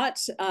lot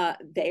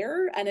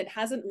there, and it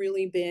hasn't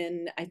really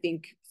been, I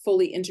think,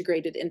 fully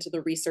integrated into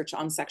the research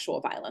on sexual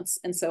violence.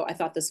 And so I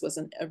thought this was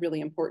a really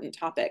important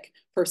topic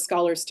for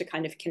scholars to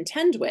kind of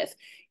contend with.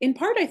 In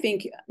part, I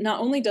think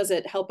not only does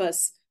it help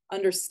us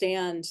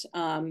understand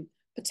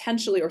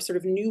potentially or sort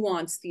of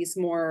nuance these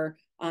more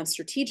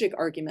strategic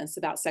arguments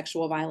about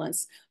sexual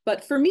violence,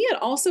 but for me,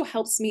 it also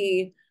helps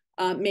me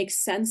make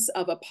sense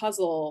of a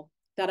puzzle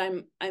that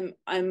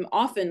I'm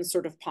often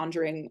sort of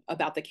pondering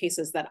about the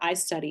cases that I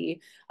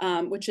study,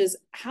 which is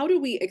how do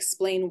we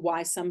explain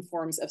why some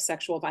forms of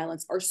sexual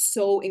violence are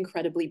so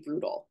incredibly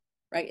brutal,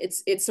 right?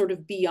 It's sort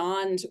of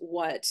beyond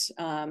what,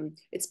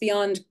 it's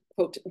beyond,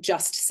 quote,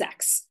 just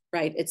sex,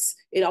 right?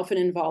 It often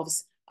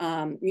involves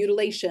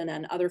mutilation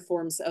and other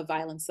forms of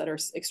violence that are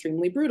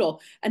extremely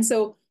brutal. And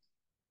so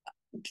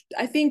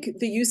I think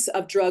the use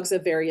of drugs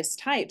of various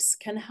types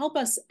can help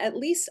us at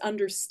least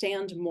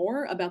understand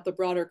more about the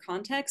broader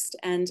context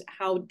and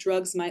how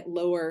drugs might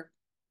lower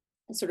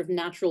sort of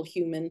natural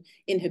human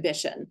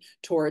inhibition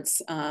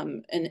towards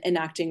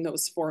enacting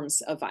those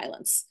forms of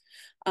violence.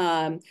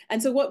 And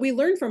so what we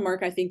learned from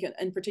Marc, I think,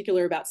 in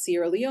particular about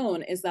Sierra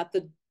Leone, is that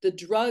the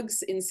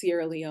drugs in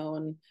Sierra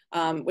Leone,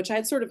 which I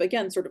had sort of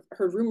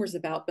heard rumors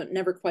about, but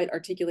never quite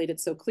articulated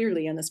so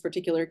clearly in this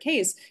particular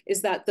case,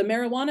 is that the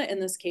marijuana in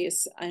this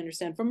case, I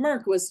understand from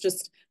Marc, was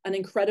just an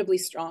incredibly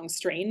strong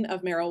strain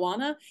of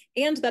marijuana,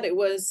 and that it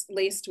was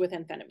laced with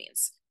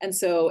amphetamines. And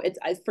so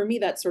for me,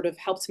 that sort of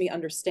helped me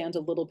understand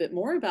a little bit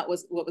more about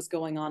what was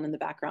going on in the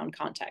background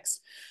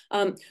context.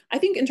 I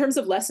think in terms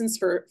of lessons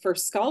for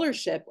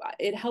scholarship,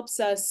 it helps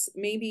us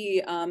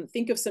maybe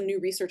think of some new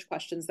research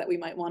questions that we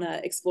might want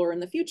to explore in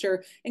the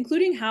future,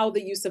 including how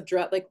the use of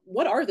drugs, like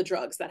what are the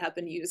drugs that have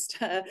been used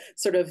to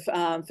sort of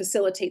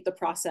facilitate the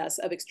process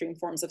of extreme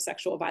forms of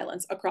sexual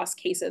violence across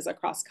cases,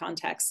 across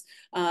contexts?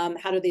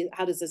 How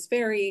does this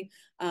vary?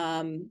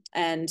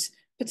 And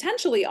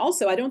potentially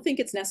also, I don't think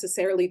it's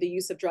necessarily the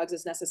use of drugs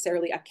is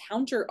necessarily a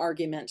counter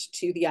argument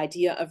to the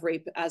idea of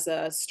rape as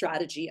a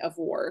strategy of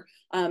war.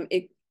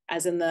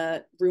 As in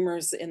the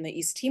rumors in the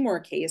East Timor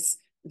case,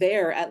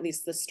 there, at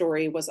least the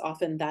story was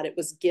often that it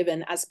was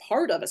given as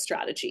part of a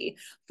strategy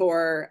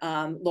for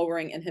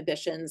lowering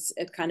inhibitions,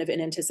 kind of in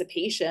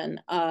anticipation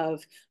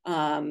of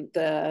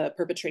the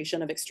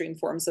perpetration of extreme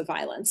forms of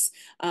violence.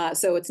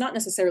 So it's not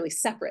necessarily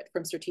separate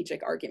from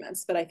strategic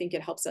arguments, but I think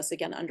it helps us,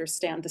 again,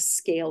 understand the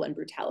scale and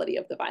brutality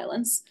of the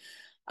violence.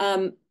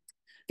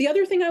 The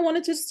other thing I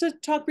wanted to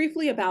talk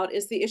briefly about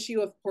is the issue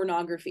of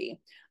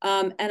pornography.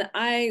 And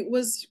I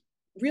was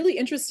really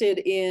interested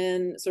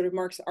in sort of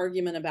Marc's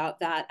argument about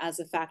that as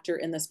a factor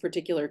in this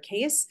particular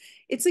case.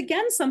 It's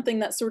again something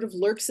that sort of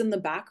lurks in the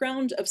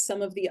background of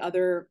some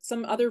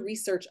other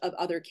research of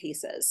other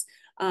cases.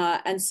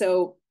 And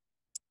so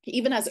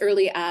even as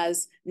early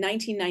as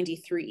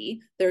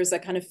 1993, there's a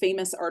kind of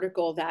famous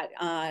article that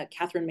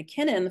Catherine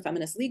McKinnon, the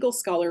feminist legal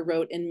scholar,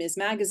 wrote in Ms.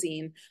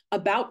 Magazine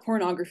about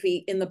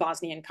pornography in the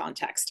Bosnian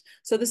context.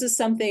 So this is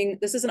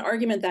an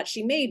argument that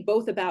she made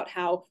both about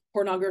how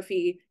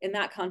pornography in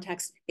that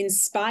context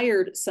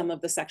inspired some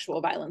of the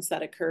sexual violence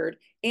that occurred.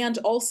 And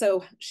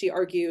also she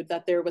argued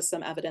that there was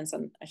some evidence,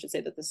 and I should say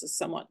that this is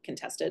somewhat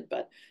contested,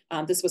 but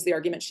this was the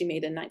argument she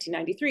made in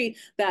 1993,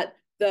 that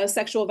the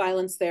sexual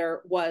violence there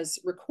was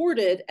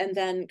recorded and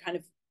then kind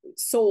of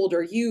sold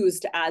or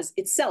used as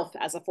itself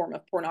as a form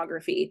of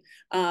pornography.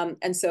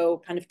 And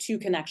so kind of two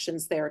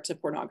connections there to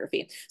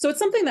pornography. So it's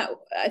something that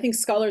I think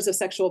scholars of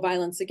sexual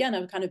violence, again,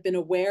 have kind of been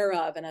aware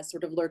of and has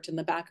sort of lurked in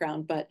the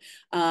background, but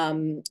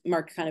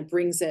Marc kind of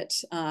brings it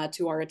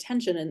to our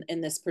attention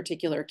in this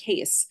particular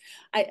case.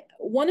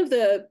 One of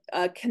the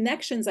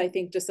connections, I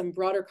think, to some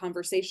broader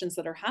conversations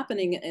that are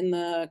happening in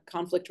the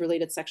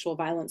conflict-related sexual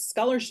violence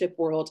scholarship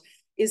world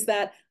is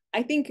that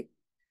I think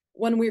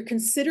when we're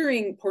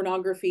considering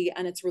pornography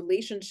and its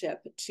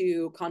relationship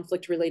to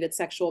conflict-related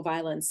sexual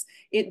violence,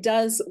 it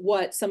does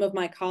what some of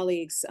my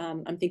colleagues,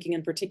 I'm thinking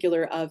in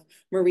particular of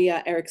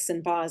Maria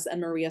Erickson-Vaz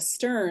and Maria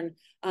Stern,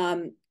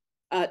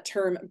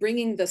 term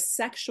bringing the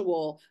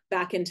sexual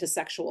back into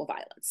sexual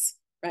violence.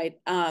 right?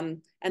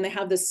 And they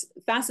have this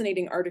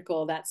fascinating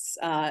article that's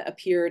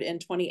appeared in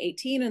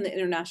 2018 in the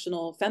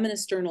International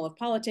Feminist Journal of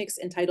Politics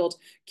entitled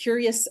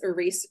Curious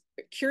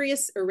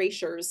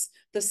Erasures,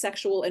 the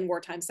Sexual and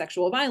Wartime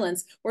Sexual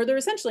Violence, where they're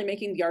essentially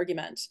making the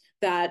argument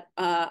that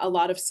a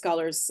lot of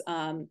scholars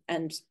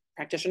and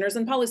practitioners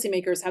and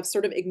policymakers have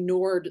sort of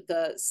ignored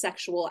the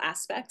sexual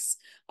aspects.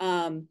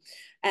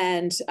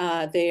 And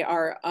they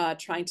are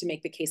trying to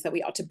make the case that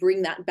we ought to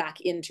bring that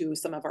back into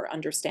some of our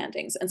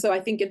understandings. And so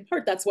I think in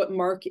part that's what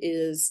Marc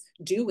is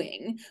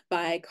doing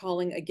by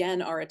calling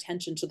again our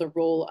attention to the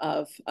role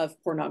of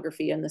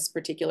pornography in this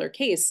particular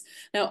case.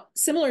 Now,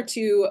 similar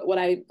to what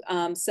I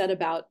said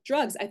about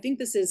drugs, I think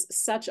this is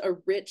such a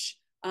rich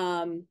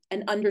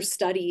and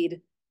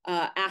understudied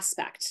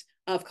aspect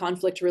of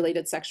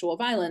conflict-related sexual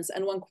violence.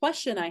 And one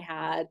question I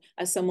had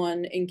as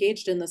someone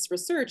engaged in this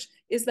research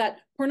is that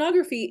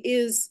pornography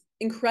is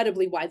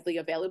incredibly widely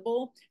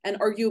available and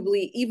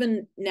arguably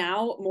even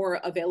now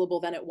more available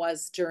than it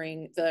was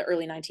during the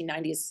early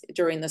 1990s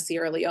during the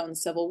Sierra Leone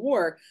Civil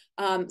War.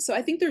 So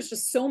I think there's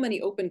just so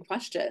many open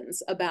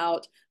questions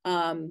about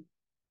the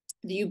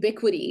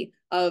ubiquity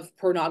of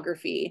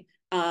pornography.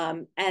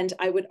 And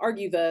I would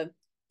argue the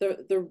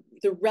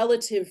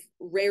relative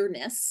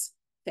rareness,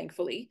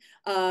 thankfully,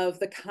 of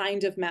the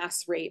kind of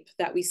mass rape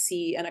that we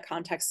see in a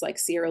context like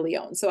Sierra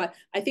Leone. So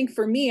I think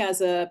for me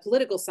as a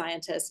political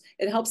scientist,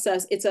 it helps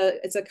us, it's a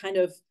kind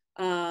of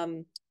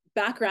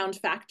background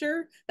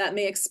factor that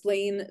may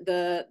explain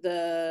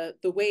the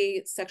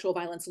way sexual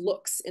violence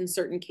looks in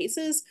certain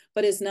cases,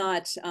 but is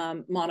not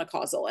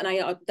monocausal. And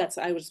I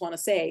just want to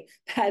say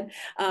that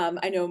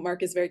I know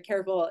Marc is very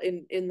careful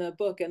in the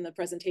book and the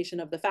presentation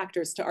of the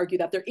factors to argue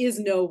that there is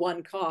no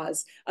one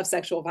cause of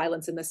sexual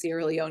violence in the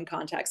Sierra Leone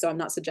context. So I'm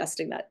not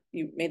suggesting that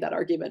you made that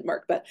argument,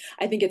 Marc, but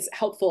I think it's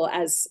helpful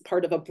as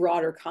part of a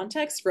broader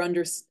context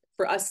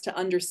for us to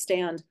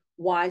understand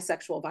why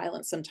sexual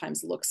violence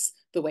sometimes looks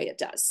the way it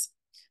does.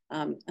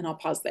 And I'll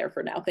pause there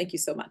for now. Thank you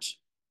so much.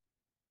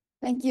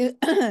 Thank you.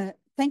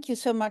 Thank you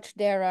so much,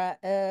 Dara.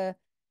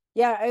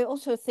 Yeah, I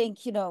also think,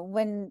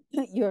 when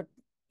you're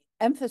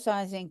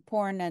emphasizing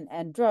porn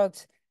and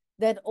drugs,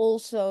 that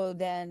also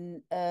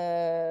then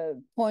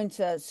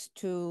points us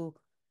to,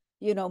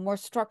 more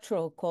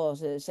structural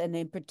causes, and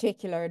in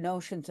particular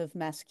notions of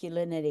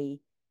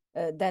masculinity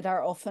that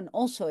are often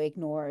also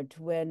ignored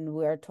when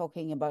we're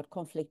talking about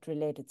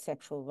conflict-related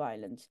sexual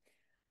violence.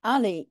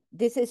 Ali,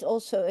 this is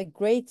also a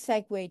great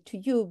segue to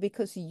you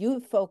because you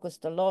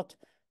focused a lot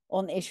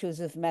on issues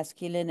of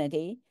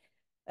masculinity.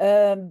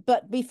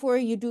 But before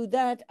you do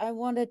that, I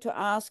wanted to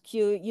ask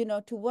you,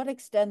 to what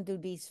extent do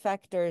these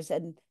factors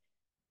and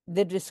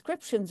the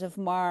descriptions of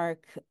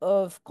Marc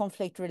of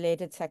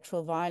conflict-related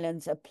sexual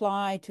violence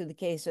apply to the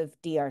case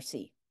of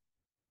DRC?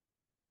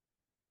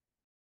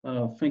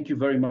 Thank you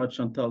very much,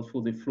 Chantal,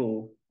 for the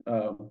floor.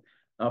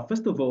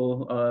 First of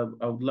all,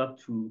 I would like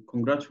to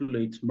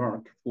congratulate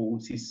Marc for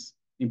this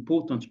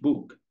important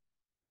book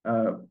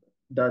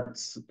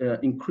that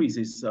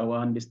increases our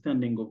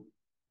understanding of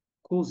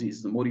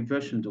causes, the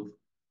motivations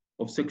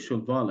of sexual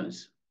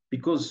violence.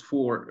 Because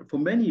for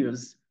many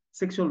years,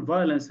 sexual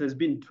violence has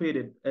been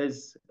treated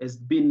has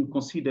been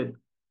considered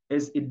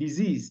as a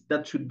disease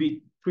that should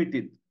be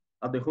treated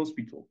at the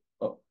hospital,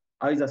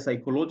 either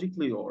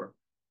psychologically or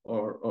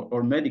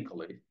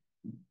medically.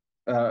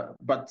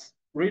 But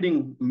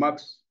reading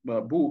Marc's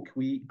book,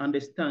 we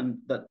understand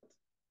that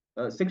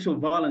sexual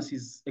violence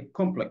is a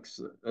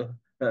complex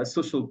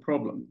social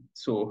problem.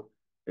 So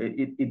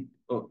it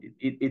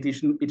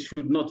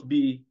should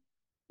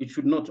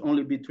not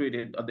only be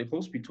treated at the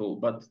hospital,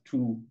 but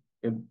to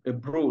a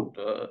broad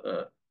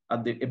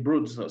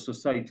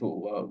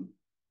societal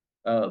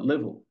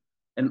level.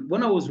 And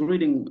when I was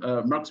reading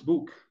Marc's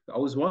book, I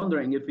was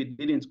wondering if it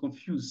didn't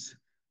confuse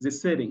the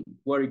setting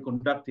where he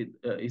conducted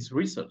his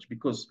research,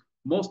 because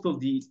most of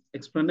the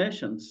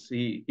explanations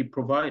he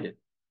provided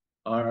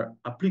are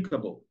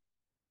applicable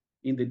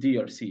in the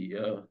DRC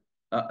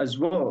as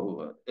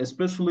well,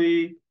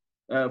 especially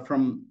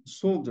from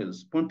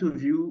soldiers' point of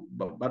view,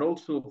 but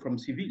also from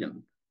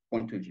civilian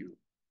point of view.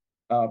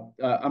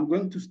 I'm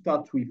going to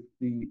start with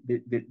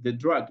the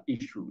drug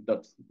issue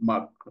that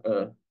Marc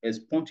has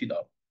pointed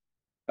out.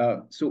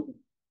 So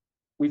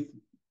with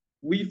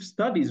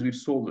studies with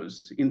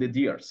soldiers in the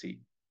DRC,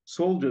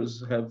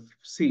 soldiers have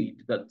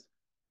said that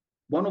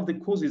one of the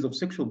causes of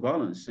sexual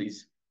violence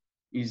is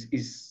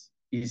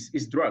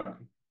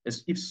drug.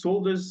 As if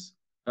soldiers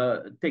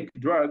take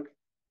drug,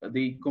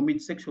 they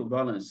commit sexual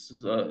violence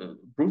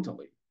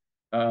brutally.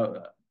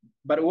 But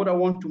what I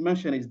want to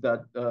mention is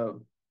that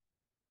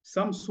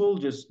some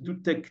soldiers do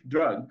take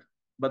drug,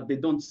 but they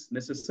don't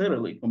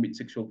necessarily commit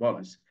sexual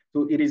violence.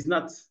 So it is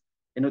not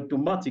an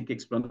automatic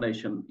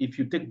explanation. If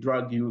you take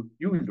drug, you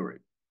will do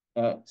it.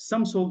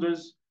 Some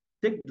soldiers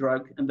take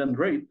drug and then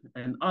rape,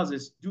 and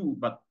others do,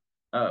 but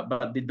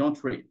they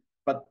don't rape.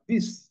 But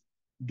this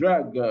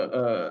drug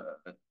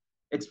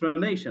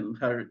explanation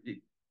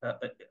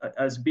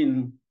has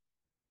been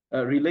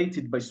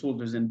related by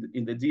soldiers in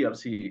the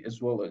DRC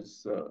as well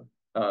as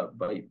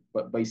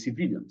by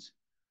civilians.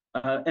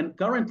 And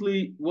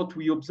currently, what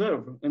we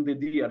observe in the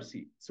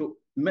DRC, so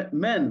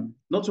men,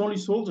 not only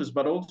soldiers,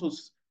 but also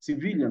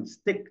civilians,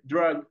 take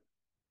drugs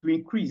to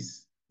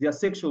increase their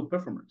sexual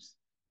performance.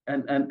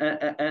 And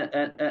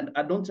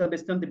I don't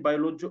understand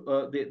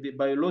the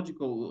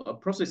biological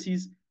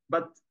processes,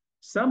 but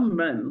some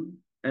men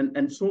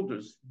and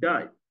soldiers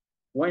die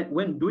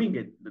when doing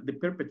it, the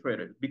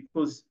perpetrator,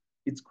 because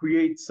it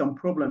creates some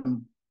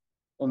problem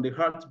on the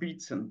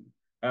heartbeats. And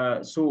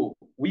so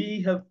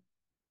we have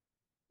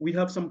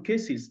some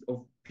cases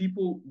of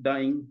people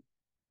dying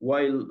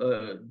while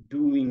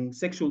doing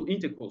sexual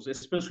intercourse,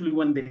 especially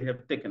when they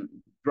have taken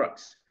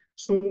drugs.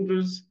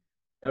 Soldiers,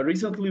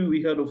 recently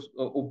we heard of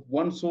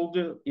one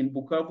soldier in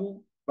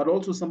Bukavu, but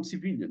also some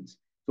civilians.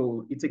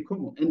 So it's a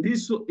common. And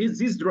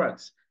these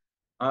drugs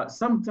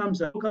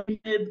sometimes are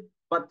contaminated,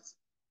 but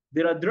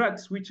there are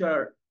drugs which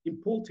are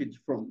imported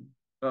from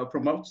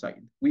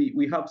outside.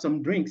 We have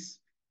some drinks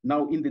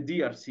now in the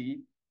DRC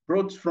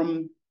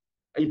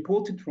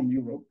imported from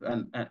Europe,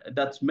 and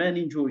that men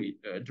enjoy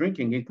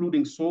drinking,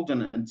 including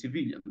soldiers and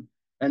civilians.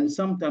 And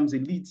sometimes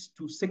it leads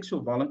to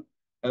sexual violence,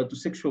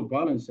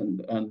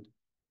 and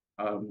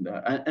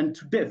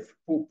to death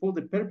for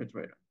the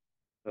perpetrator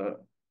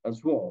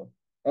as well.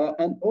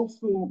 And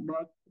also,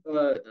 Marc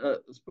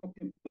spoke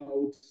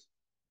about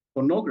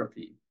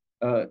pornography.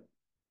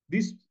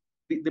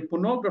 The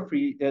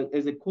pornography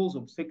as a cause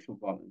of sexual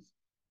violence.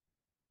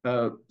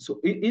 So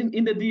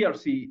in the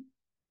DRC,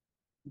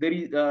 there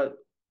is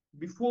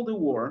before the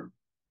war,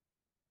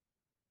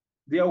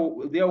 there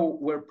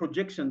were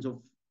projections of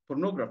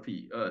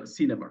pornography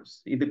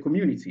cinemas in the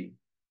community.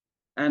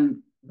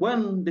 And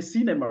when the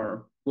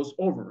cinema was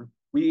over,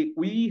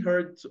 we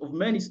heard of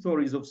many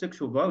stories of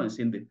sexual violence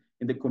in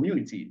the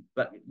community,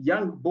 like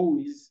young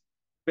boys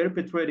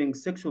perpetrating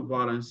sexual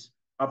violence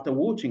after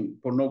watching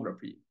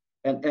pornography.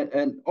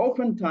 And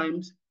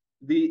oftentimes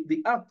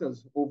the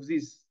actors of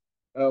these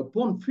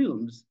porn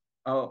films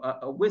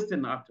are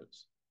Western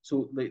actors.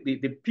 So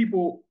the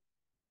people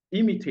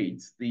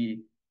imitate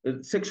the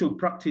sexual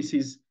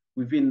practices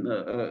within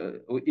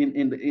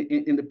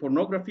in the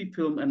pornography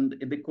film, and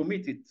they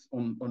commit it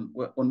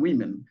on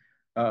women.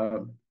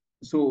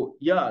 So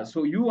yeah,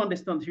 so you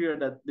understand here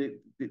that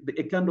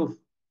a kind of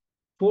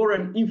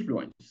foreign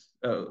influence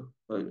of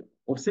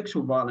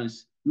sexual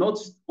violence, not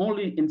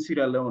only in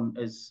Sierra Leone,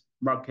 as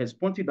Marc has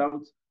pointed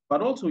out,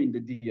 but also in the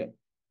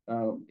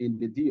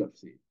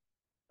DRC.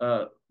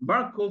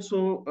 Marc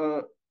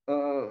also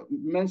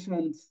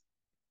mentioned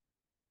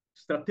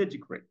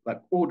strategic rape,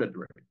 like ordered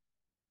rape.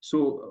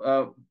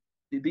 So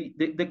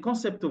the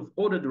concept of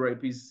ordered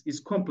rape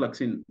is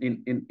complex in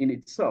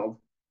itself,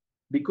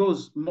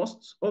 because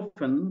most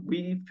often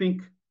we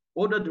think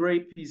ordered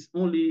rape is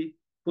only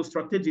for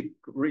strategic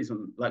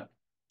reason, like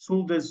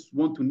soldiers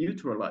want to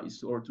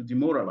neutralize or to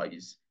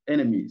demoralize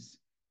enemies.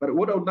 But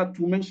what I would like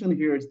to mention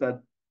here is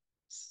that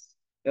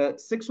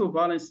sexual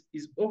violence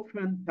is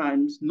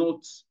oftentimes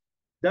not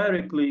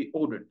directly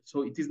ordered.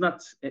 So it is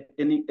not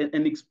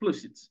an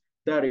explicit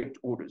direct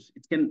orders.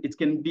 It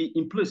can be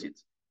implicit,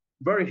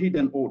 very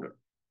hidden order.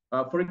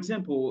 For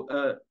example,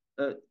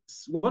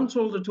 one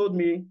soldier told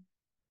me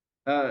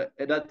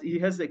that he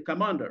has a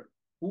commander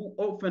who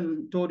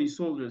often told his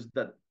soldiers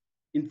that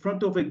in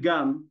front of a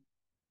gun,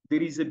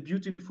 there is a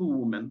beautiful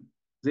woman,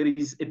 there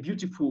is a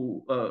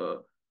beautiful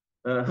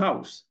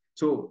house.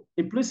 So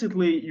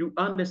implicitly, you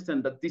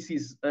understand that this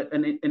is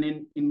an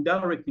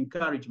indirect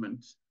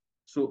encouragement.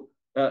 So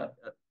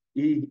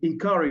he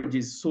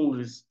encourages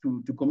soldiers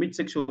to commit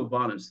sexual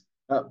violence,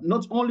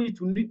 not only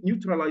to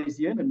neutralize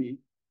the enemy,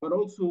 but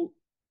also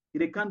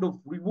in a kind of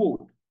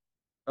reward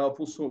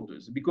for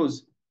soldiers,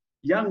 because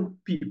young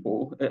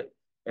people,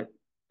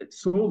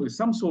 soldiers,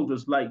 some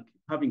soldiers like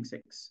having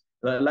sex,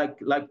 like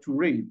to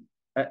rape,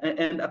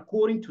 and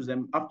according to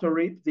them, after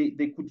rape,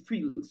 they could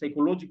feel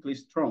psychologically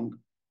strong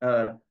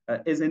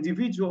as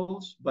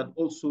individuals, but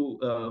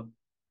also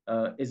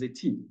as a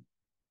team.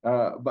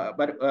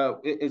 But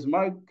as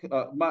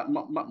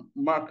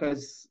Marc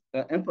has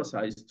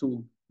emphasized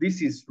too,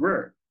 this is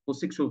rare for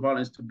sexual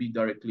violence to be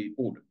directly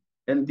ordered,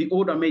 and the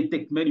order may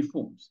take many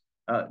forms.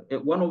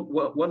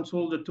 One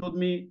soldier told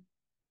me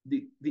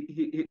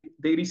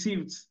they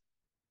received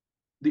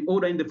the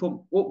order in the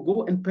form, oh,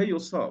 go and pay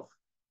yourself.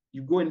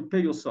 You go and pay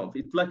yourself.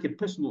 It's like a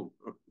personal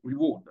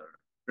reward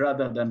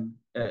rather than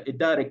a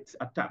direct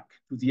attack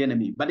to the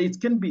enemy. But it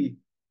can be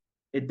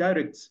a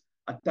direct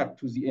attack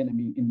to the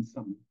enemy in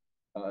some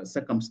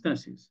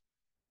circumstances.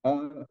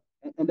 And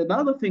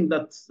another thing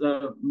that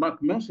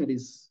Marc mentioned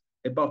is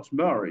about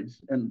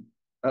marriage. And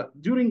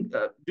during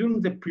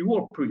the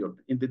pre-war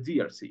period in the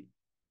DRC,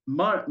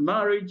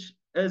 marriage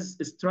as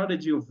a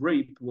strategy of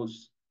rape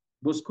was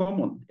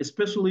common,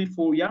 especially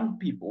for young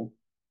people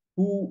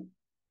who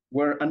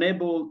were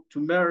unable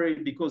to marry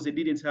because they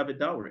didn't have a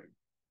dowry.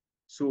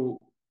 So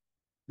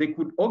they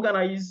could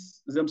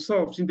organize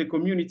themselves in the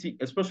community,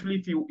 especially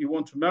if you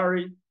want to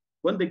marry.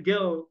 When the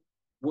girl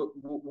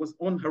was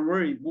on her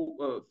way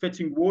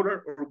fetching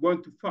water or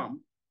going to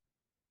farm,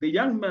 the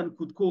young man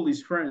could call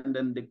his friend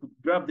and they could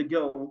grab the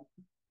girl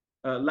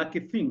like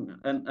a thing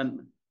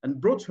and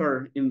brought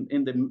her in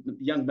the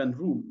young man's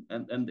room,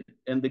 and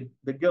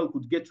the girl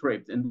could get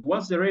raped. And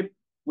once the rape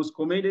was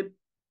committed,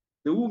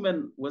 the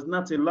woman was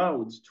not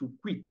allowed to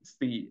quit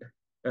the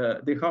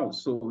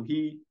house, so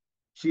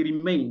she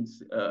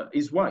remains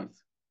his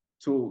wife.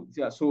 So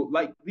yeah, so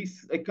like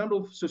this, a kind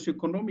of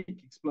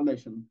socioeconomic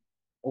explanation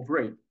of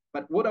rape.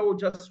 But what I would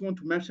just want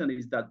to mention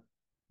is that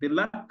the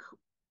lack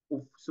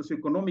of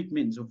socioeconomic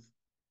means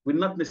will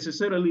not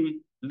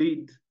necessarily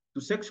lead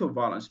to sexual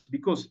violence,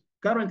 because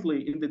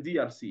currently in the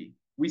DRC,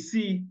 we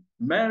see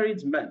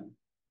married men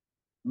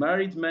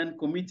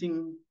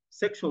committing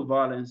sexual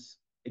violence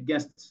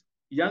against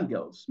young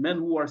girls, men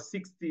who are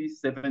 60,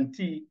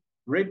 70,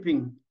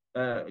 raping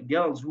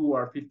girls who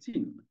are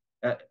 15.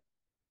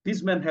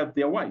 These men have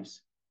their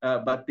wives,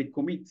 but they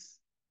commit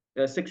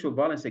sexual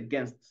violence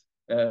against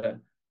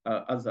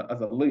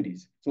other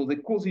ladies. So the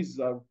causes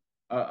are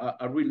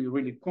really,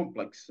 really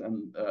complex.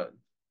 And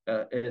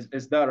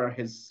as Dara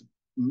has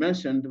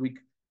mentioned,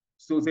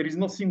 so there is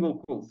no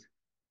single cause.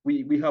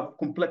 We have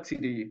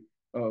complexity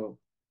of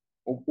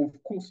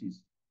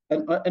causes.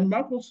 And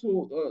Marc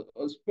also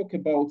spoke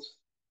about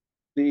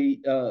the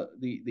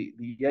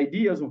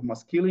ideas of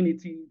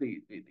masculinity,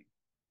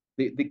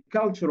 the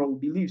cultural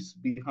beliefs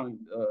behind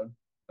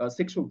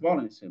sexual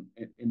violence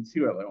in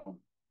Sierra Leone.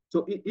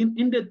 So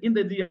in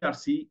the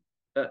DRC,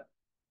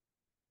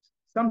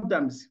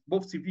 sometimes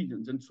both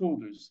civilians and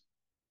soldiers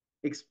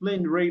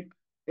explain rape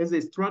as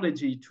a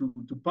strategy to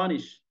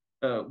punish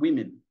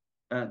women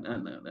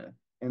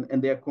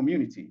and their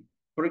community.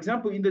 For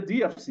example, in the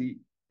DRC,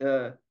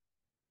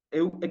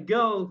 a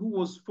girl who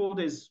was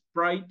father's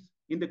pride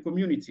in the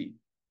community,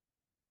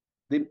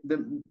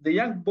 the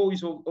young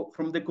boys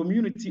from the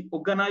community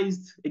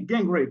organized a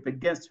gang rape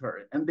against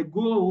her, and the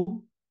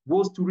goal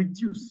was to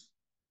reduce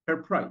her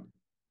pride,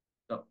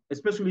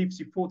 especially if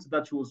she thought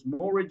that she was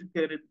more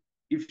educated.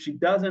 If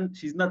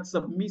she's not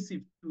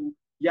submissive to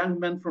young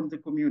men from the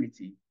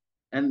community.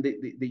 And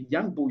the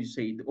young boys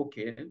said,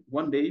 okay,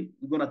 one day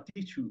we're gonna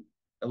teach you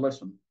a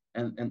lesson.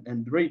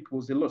 And rape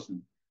was a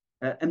lesson.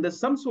 And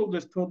some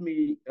soldiers told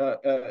me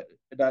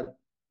that,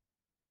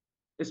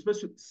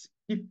 especially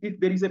if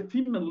there is a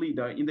female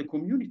leader in the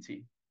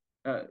community,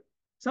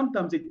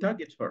 sometimes they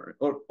target her,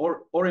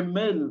 or a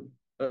male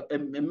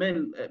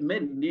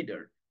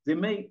leader. They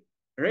may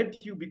rape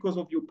you because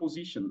of your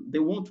position. They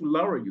want to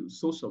lower you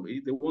socially.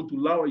 They want to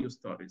lower your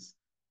status,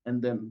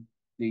 and then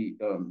they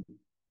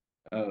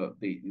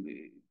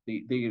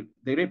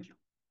rape you.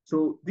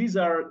 So these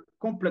are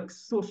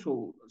complex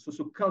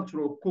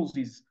socio-cultural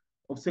causes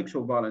of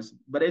sexual violence.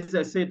 But as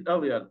I said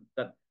earlier,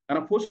 that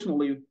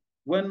unfortunately,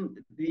 when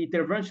the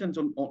interventions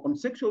on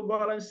sexual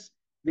violence,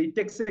 they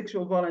take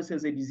sexual violence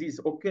as a disease.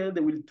 Okay,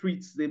 they will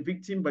treat the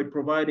victim by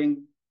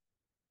providing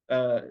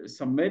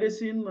some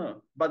medicine,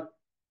 but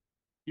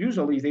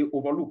usually they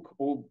overlook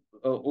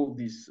all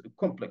these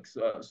complex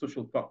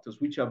social factors,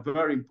 which are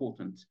very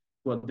important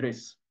to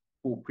address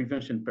for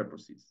prevention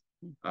purposes.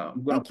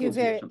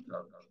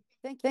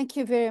 Thank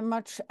you very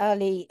much,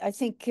 Ali. I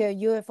think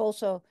you have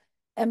also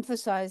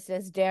emphasized,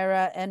 as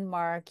Dara and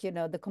Marc,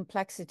 the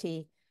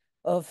complexity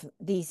of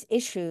these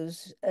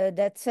issues.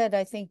 That said,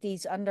 I think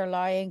these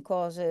underlying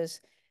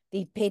causes,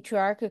 the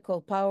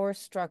patriarchal power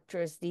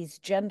structures, these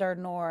gender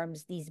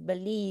norms, these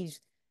beliefs,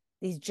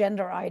 these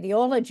gender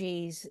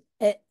ideologies,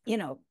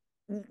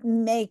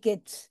 make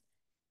it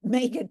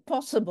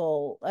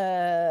possible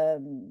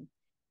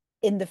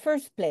in the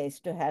first place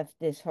to have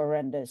this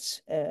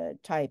horrendous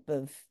type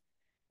of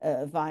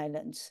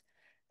violence.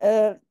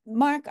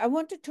 Marc, I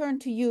want to turn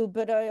to you,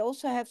 but I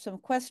also have some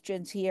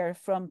questions here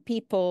from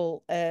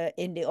people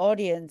in the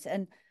audience.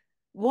 And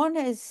one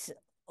is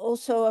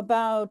also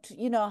about,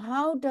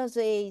 how does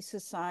a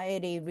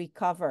society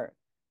recover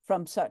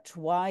from such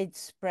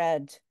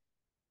widespread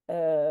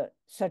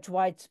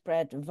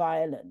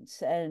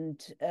violence?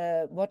 And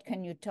what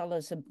can you tell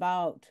us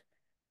about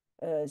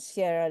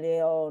Sierra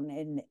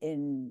Leone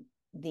in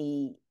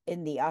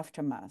the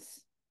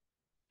aftermath?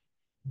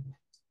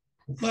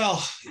 Well,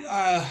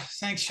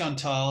 thanks,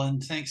 Chantal,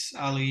 and thanks,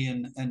 Ali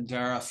and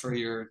Dara, for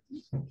your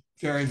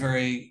very,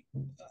 very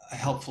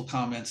helpful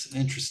comments and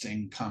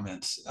interesting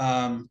comments.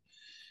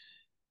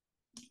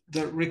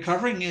 The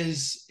recovering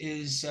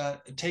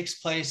takes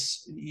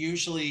place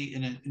usually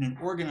in an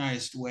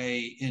organized way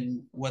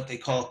in what they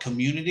call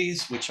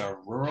communities, which are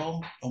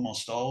rural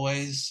almost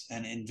always,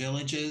 and in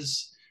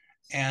villages.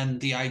 And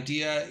the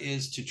idea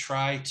is to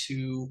try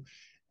to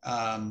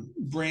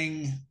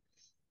bring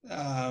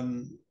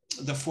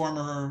the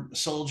former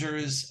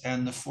soldiers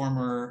and the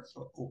former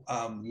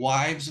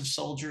wives of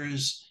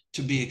soldiers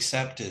to be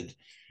accepted.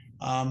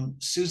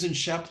 Susan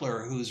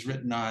Shepler, who's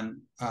written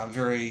on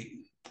very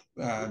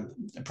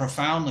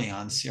profoundly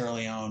on Sierra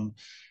Leone,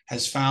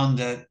 has found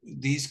that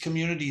these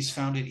communities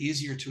found it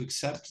easier to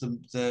accept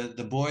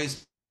the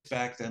boys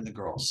back than the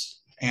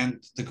girls,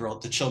 and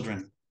the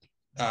children,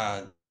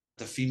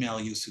 the female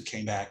youths who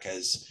came back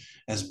as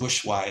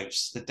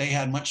bushwives, that they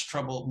had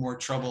more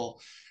trouble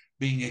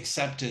being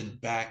accepted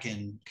back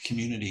in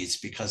communities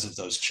because of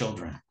those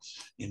children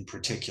in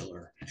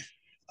particular.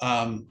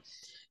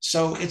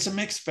 So it's a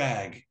mixed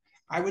bag.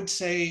 I would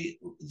say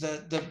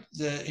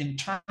the in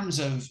terms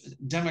of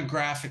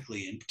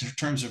demographically, in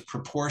terms of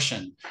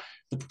proportion,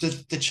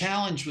 the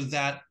challenge with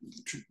that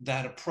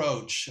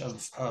approach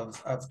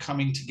of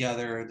coming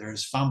together,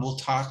 there's Fambul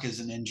Talk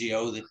is an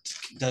NGO that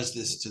does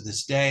this to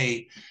this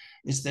day,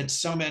 is that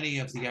so many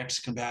of the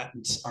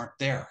ex-combatants aren't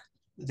there.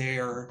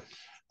 They're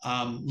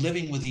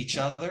living with each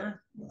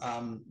other,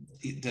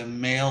 the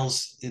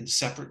males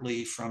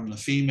separately from the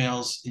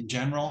females in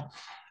general,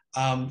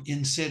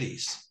 in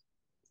cities.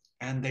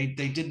 And they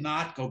did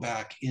not go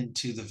back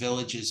into the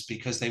villages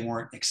because they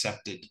weren't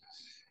accepted.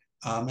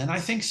 And I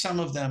think some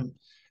of them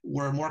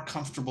were more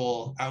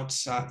comfortable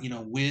outside,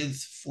 with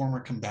former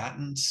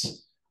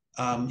combatants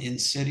in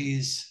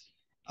cities.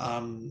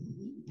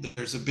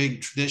 There's a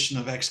big tradition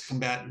of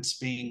ex-combatants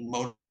being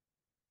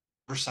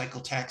motorcycle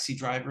taxi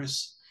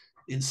drivers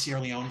in Sierra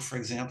Leone, for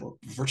example.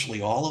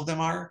 Virtually all of them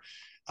are.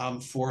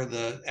 For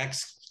the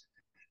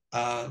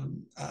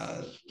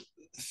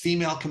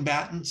female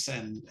combatants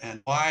and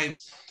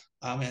wives,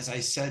 as I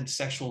said,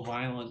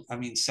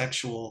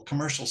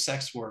 commercial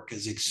sex work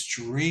is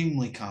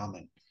extremely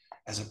common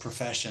as a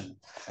profession,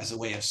 as a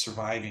way of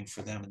surviving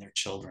for them and their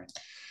children.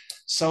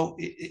 So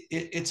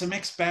it's a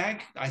mixed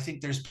bag. I think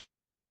there's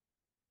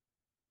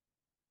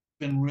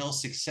been real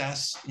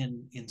success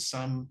in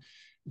some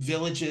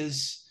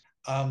villages,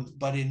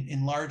 but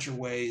in larger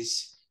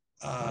ways,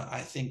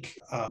 I think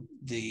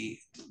the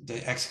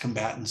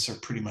ex-combatants are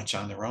pretty much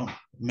on their own,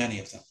 many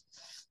of them.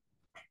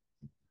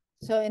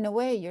 So in a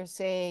way, you're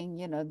saying,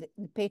 the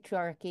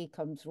patriarchy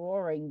comes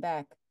roaring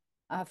back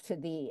after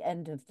the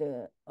end of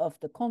the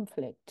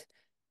conflict.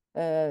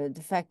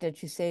 The fact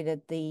that you say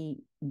that the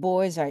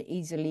boys are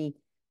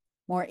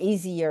more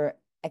easier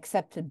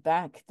accepted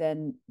back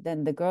than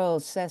the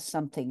girls says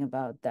something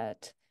about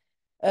that.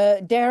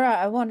 Dara,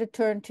 I want to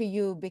turn to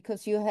you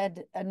because you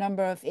had a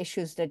number of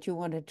issues that you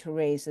wanted to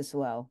raise as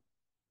well.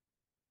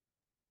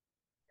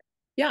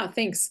 Yeah,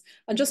 thanks.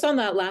 And just on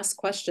that last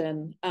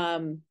question,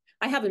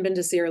 I haven't been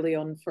to Sierra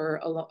Leone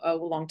for a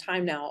long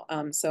time now.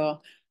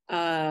 So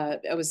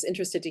I was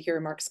interested to hear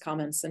Marc's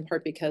comments, in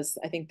part because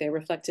I think they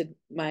reflected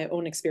my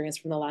own experience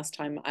from the last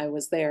time I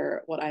was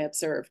there, what I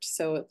observed.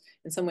 So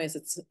in some ways,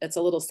 it's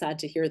a little sad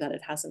to hear that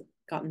it hasn't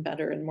gotten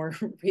better in more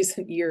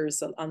recent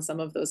years on some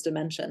of those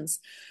dimensions.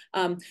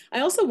 I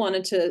also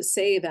wanted to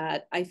say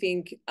that I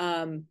think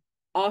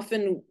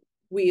often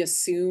we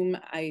assume,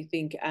 I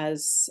think,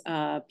 as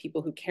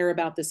people who care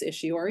about this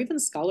issue, or even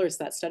scholars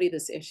that study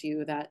this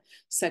issue, that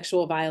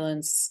sexual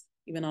violence,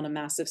 even on a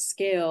massive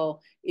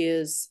scale,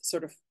 is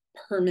sort of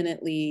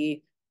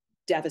permanently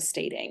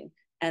devastating.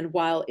 And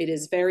while it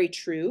is very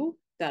true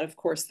that, of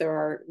course, there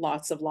are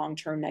lots of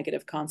long-term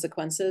negative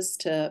consequences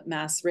to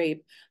mass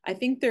rape, I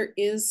think there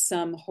is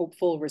some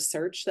hopeful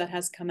research that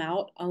has come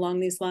out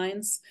along these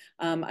lines.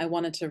 I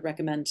wanted to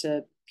recommend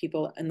to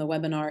people in the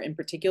webinar in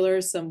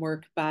particular some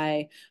work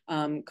by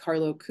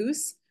Carlo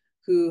Cus,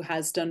 who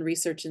has done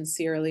research in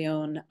Sierra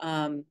Leone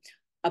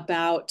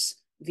about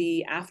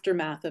the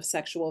aftermath of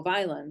sexual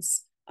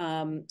violence.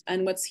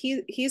 And what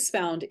he's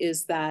found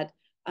is that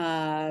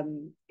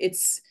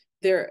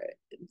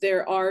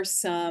there are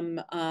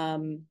some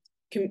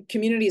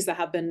communities that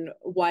have been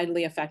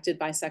widely affected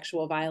by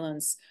sexual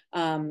violence.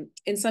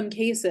 In some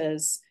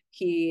cases,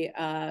 he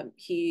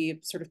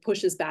sort of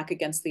pushes back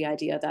against the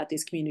idea that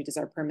these communities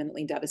are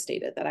permanently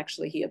devastated, that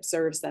actually he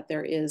observes that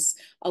there is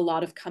a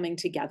lot of coming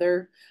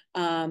together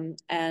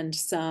and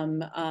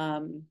some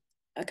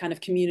kind of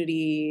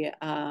community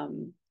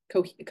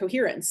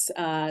coherence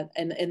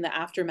in the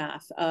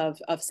aftermath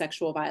of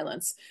sexual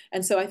violence.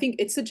 And so I think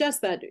it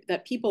suggests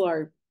that people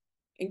are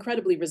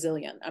incredibly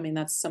resilient. I mean,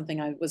 that's something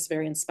I was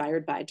very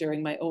inspired by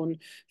during my own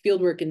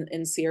fieldwork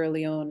in Sierra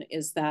Leone,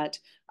 is that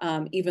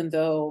even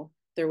though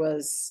there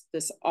was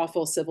this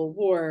awful civil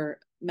war,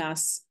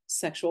 mass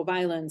sexual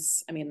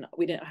violence, I mean,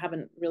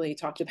 haven't really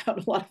talked about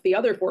a lot of the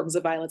other forms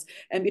of violence,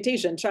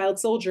 amputation, child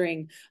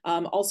soldiering,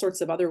 all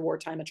sorts of other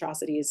wartime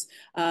atrocities.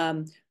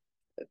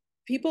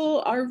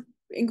 People are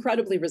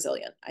incredibly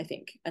resilient, I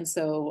think. And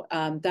so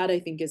that, I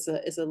think, is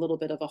a little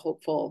bit of a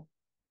hopeful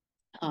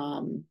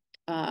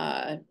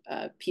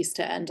piece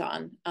to end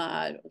on,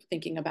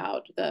 thinking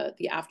about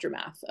the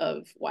aftermath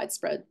of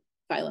widespread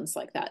violence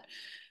like that.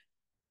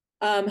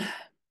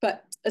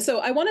 But so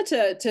I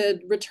wanted to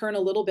return a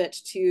little bit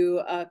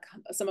to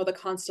some of the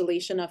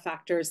constellation of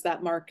factors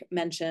that Marc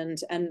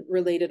mentioned, and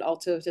related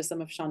also to some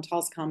of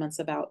Chantal's comments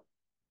about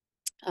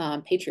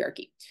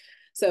patriarchy.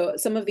 So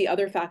some of the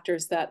other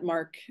factors that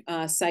Marc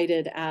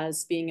cited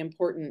as being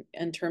important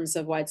in terms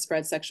of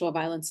widespread sexual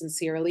violence in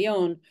Sierra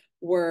Leone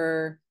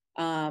were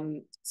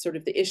sort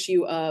of the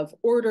issue of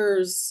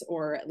orders,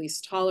 or at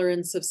least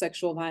tolerance of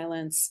sexual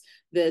violence,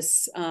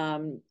 this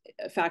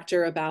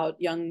factor about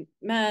young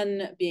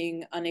men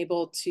being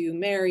unable to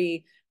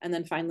marry, and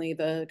then finally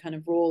the kind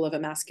of role of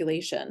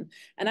emasculation.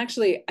 And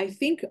actually, I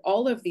think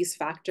all of these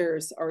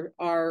factors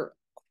are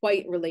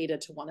quite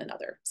related to one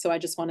another. So I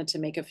just wanted to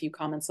make a few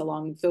comments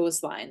along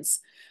those lines.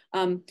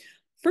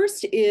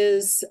 First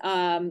is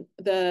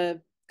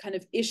the kind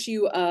of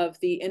issue of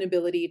the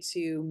inability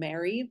to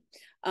marry.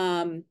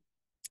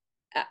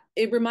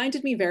 It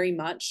reminded me very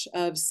much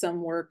of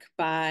some work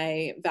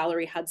by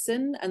Valerie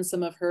Hudson and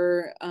some of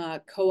her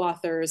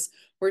co-authors,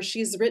 where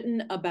she's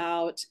written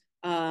about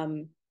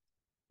young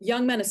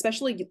men,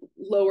 especially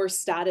lower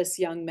status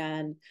young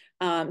men,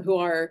 who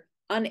are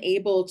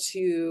unable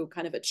to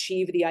kind of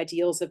achieve the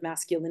ideals of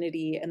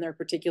masculinity in their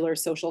particular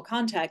social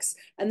context.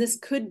 And this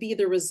could be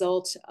the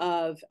result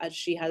of, as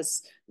she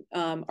has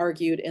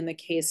argued in the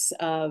case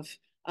of,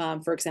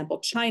 for example,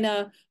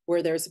 China,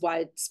 where there's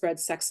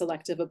widespread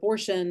sex-selective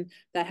abortion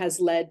that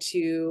has led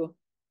to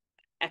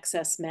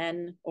excess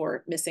men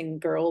or missing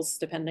girls,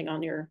 depending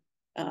on your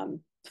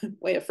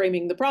way of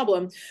framing the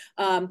problem.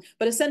 But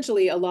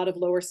essentially a lot of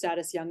lower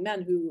status young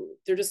men who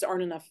there just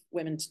aren't enough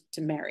women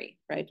to marry,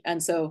 right?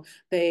 And so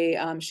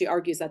she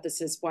argues that this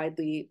is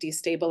widely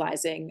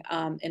destabilizing,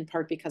 in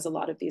part because a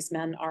lot of these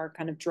men are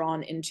kind of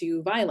drawn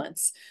into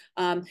violence.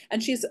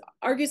 And she's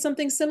argued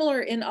something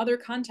similar in other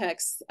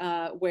contexts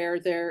where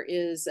there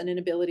is an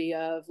inability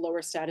of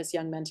lower status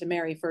young men to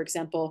marry, for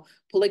example,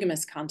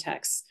 polygamous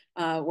contexts,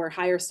 where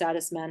higher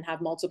status men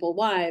have multiple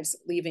wives,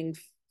 leaving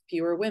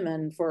fewer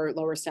women for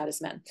lower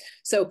status men.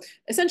 So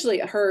essentially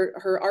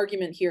her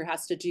argument here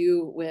has to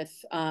do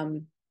with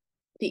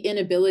the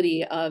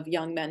inability of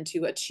young men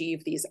to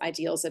achieve these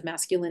ideals of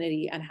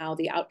masculinity and how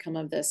the outcome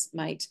of this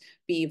might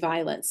be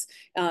violence.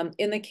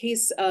 In the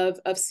case of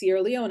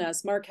Sierra Leone,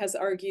 as Marc has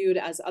argued,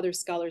 as other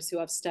scholars who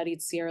have studied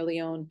Sierra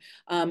Leone,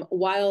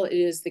 while it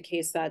is the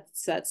case that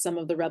some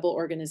of the rebel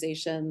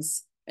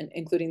organizations,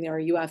 including the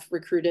RUF,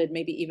 recruited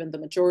maybe even the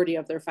majority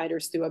of their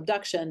fighters through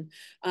abduction,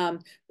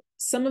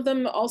 some of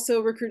them also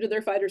recruited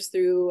their fighters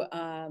through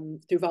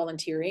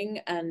volunteering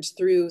and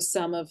through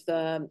some of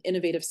the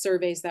innovative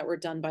surveys that were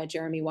done by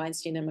Jeremy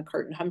Weinstein and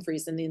McCartan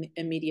Humphreys in the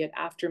immediate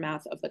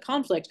aftermath of the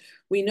conflict.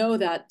 We know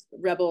that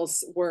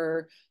rebels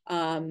were,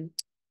 some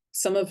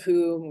of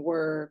whom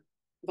were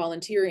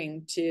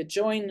volunteering to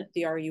join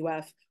the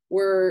RUF,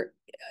 were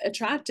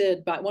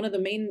attracted by one of the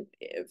main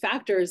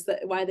factors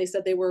that why they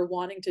said they were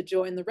wanting to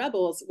join the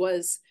rebels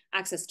was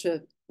access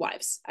to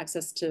wives,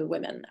 access to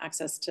women,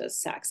 access to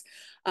sex.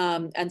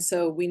 And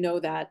so we know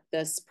that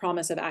this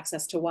promise of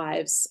access to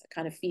wives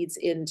kind of feeds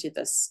into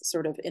this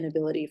sort of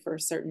inability for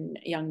certain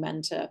young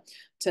men to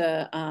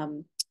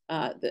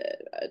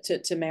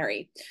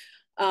marry.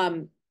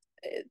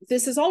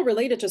 This is all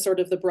related to sort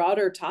of the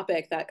broader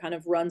topic that kind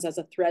of runs as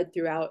a thread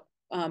throughout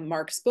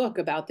Marc's book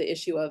about the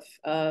issue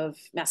of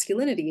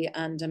masculinity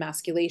and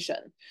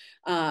emasculation.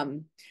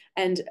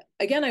 And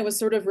again, I was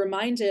sort of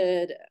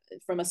reminded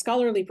from a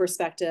scholarly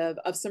perspective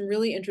of some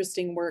really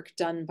interesting work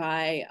done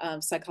by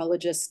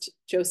psychologist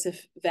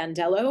Joseph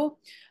Vandello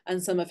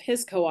and some of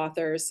his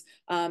co-authors.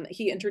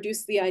 He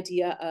introduced the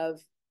idea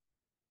of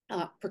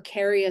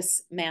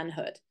precarious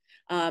manhood.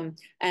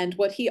 And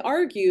what he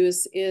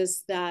argues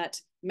is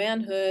that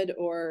manhood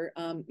or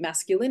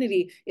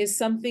masculinity is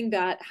something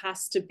that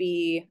has to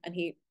be,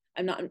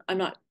 and I'm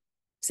not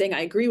saying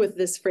I agree with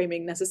this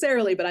framing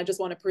necessarily, but I just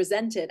want to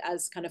present it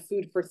as kind of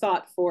food for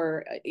thought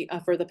for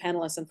the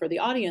panelists and for the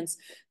audience,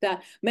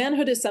 that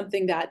manhood is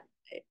something that,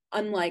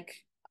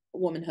 unlike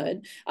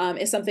womanhood,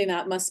 is something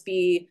that must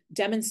be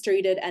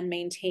demonstrated and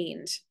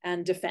maintained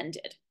and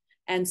defended.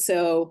 And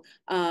so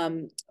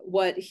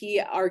what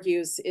he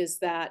argues is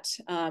that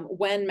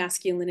when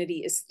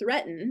masculinity is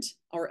threatened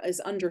or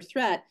is under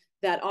threat,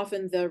 that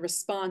often the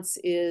response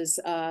is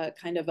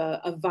kind of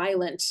a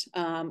violent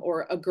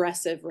or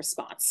aggressive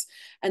response.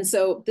 And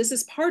so this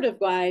is part of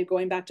why,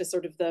 going back to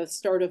sort of the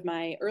start of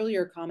my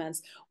earlier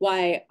comments,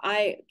 why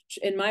I,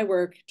 in my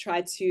work,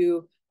 try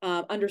to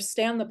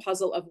understand the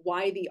puzzle of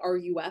why the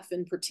RUF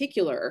in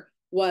particular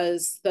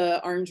was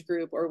the armed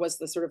group, or was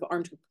the sort of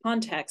armed group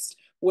context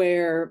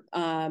where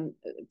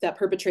that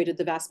perpetrated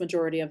the vast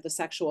majority of the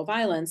sexual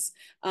violence,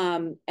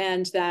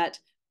 and that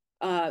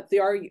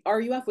the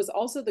RUF was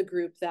also the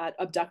group that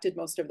abducted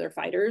most of their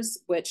fighters,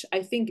 which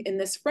I think in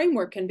this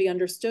framework can be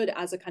understood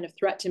as a kind of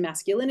threat to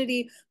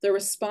masculinity, the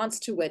response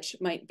to which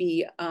might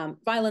be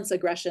violence,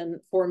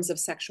 aggression, forms of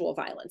sexual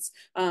violence,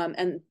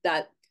 and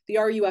that the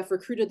RUF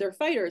recruited their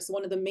fighters.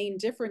 One of the main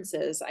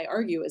differences, I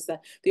argue, is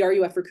that the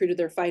RUF recruited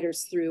their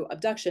fighters through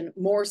abduction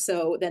more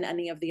so than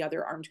any of the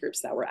other armed groups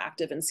that were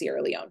active in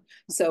Sierra Leone.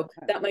 So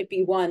that might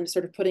be one,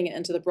 sort of putting it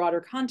into the broader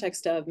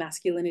context of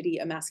masculinity,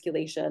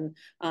 emasculation,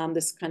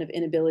 this kind of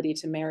inability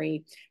to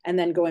marry, and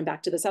then going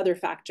back to this other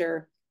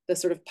factor, the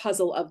sort of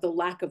puzzle of the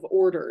lack of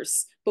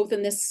orders, both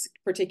in this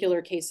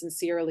particular case in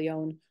Sierra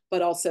Leone,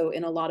 but also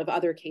in a lot of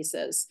other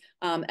cases.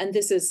 And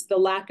this is the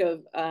lack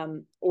of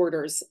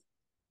orders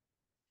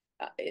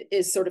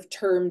is sort of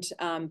termed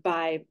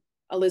by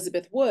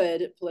Elizabeth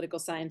Wood, political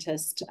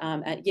scientist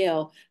at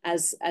Yale,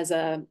 as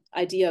a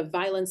idea of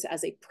violence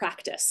as a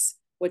practice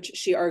which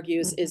she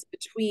argues is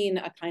between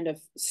a kind of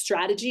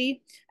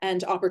strategy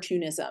and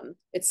opportunism.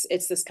 It's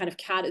this kind of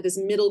this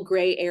middle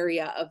gray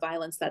area of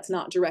violence that's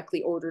not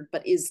directly ordered,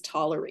 but is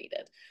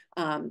tolerated.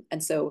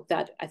 And so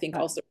that, I think,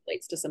 also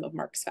relates to some of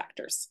Marc's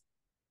factors.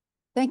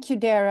 Thank you,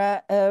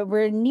 Dara.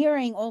 We're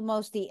nearing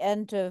almost the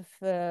end of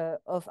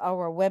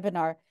our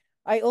webinar.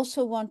 I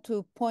also want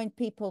to point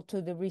people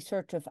to the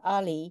research of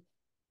Ali,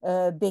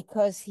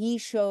 because he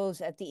shows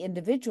at the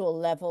individual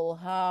level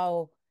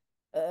how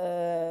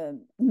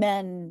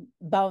men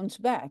bounce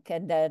back,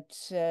 and that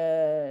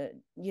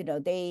you know,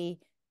 they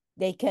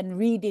can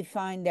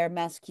redefine their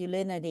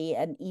masculinity,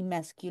 and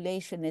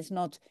emasculation is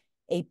not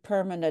a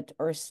permanent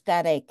or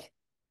static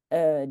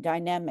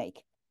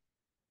dynamic.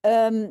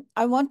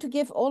 I want to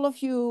give all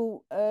of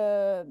you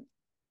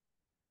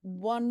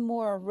one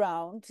more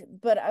round,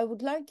 but I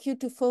would like you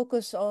to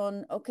focus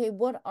on, okay,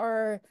 what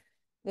are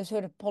the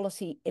sort of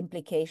policy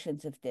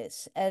implications of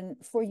this? And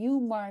for you,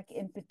 Marc,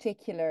 in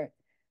particular,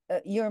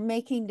 you're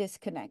making this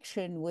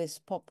connection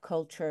with pop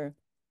culture,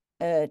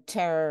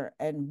 terror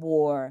and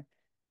war.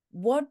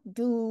 What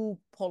do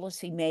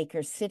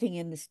policymakers sitting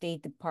in the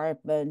State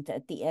Department,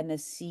 at the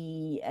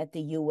NSC, at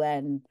the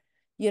UN,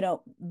 you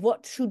know,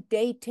 what should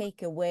they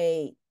take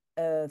away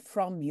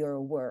from your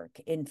work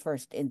in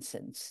first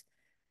instance?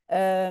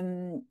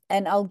 And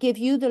I'll give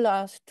you the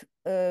last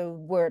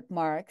word,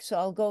 Marc. So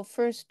I'll go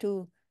first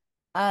to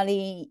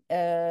Ali,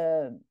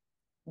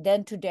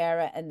 then to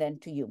Dara, and then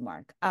to you,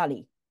 Marc.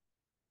 Ali.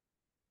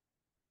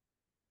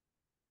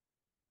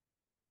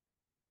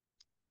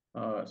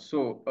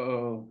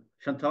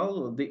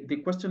 Chantal,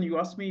 the question you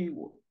asked me,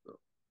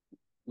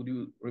 would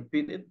you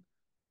repeat it?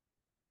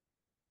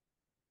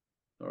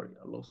 Sorry,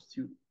 I lost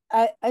you.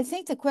 I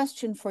think the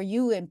question for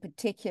you in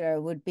particular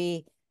would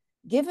be,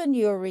 given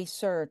your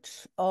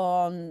research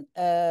on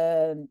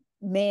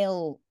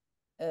male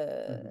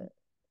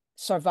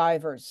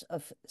survivors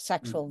of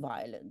sexual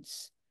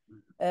violence,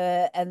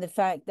 and the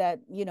fact that,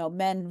 you know,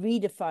 men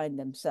redefine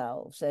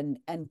themselves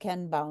and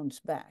can bounce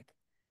back,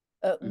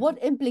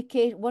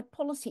 what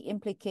policy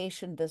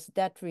implication does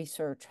that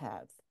research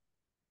have?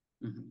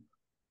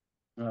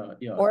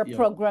 Or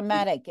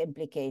programmatic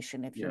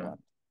implication, if you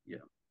want.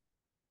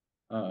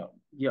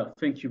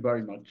 Thank you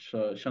very much,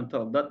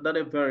 Chantal. That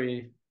a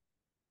very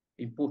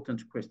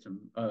important question.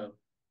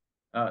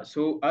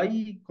 So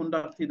I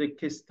conducted a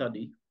case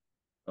study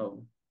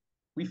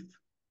with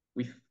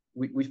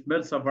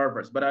male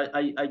survivors, but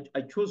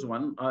I chose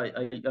one. I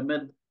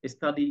made a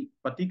study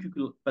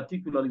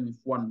particularly with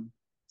one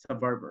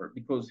survivor,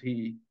 because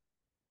he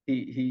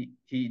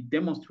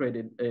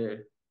demonstrated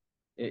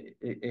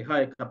a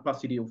high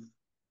capacity of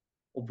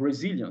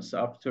resilience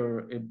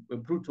after a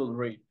brutal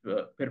rape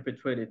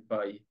perpetrated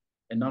by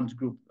an armed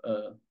group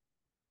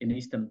in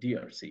Eastern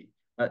DRC.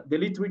 The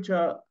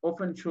literature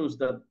often shows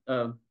that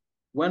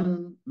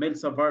when male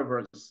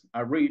survivors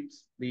are raped,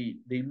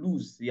 they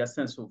lose their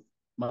sense of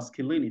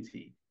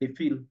masculinity. They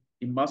feel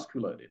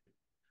emasculated.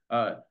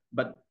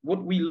 But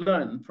what we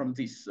learn from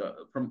this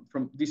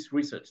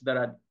research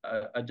that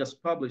I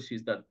just published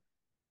is that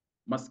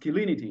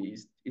masculinity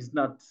is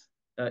not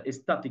a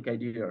static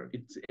idea.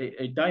 It's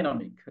a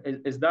dynamic.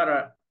 As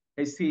Dara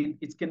has said,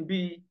 it can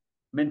be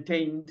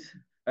maintained.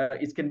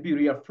 It can be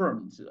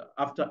reaffirmed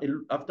after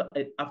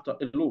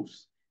a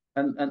loss.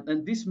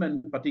 And this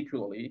man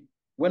particularly,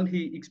 when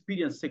he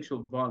experienced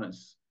sexual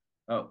violence,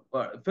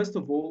 first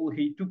of all,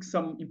 he took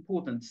some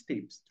important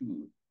steps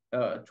to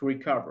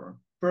recover.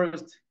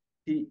 First,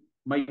 he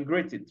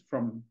migrated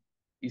from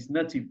his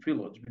native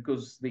village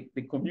because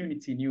the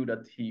community knew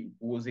that he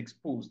was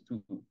exposed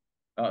to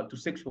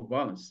sexual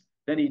violence.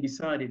 Then he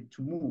decided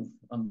to move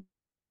and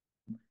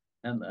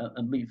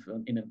live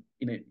in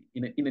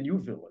a new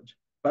village.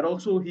 But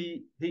also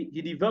he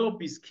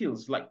developed his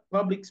skills, like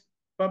public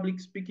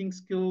speaking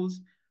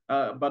skills.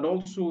 But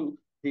also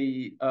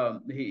he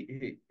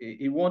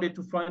wanted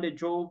to find a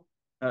job.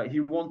 He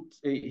went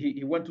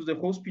to the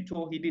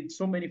hospital. He did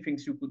so many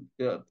things.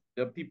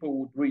 People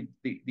would read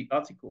the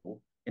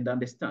article and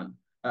understand.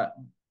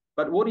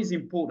 But what is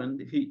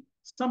important,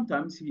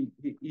 sometimes he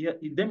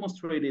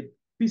demonstrated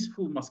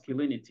peaceful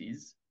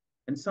masculinities,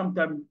 and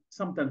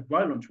sometimes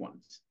violent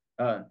ones.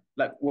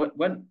 Like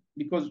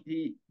because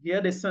he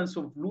had a sense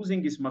of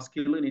losing his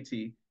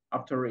masculinity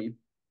after rape,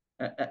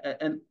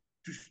 and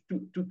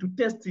to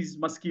test his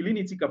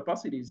masculinity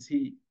capacities,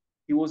 he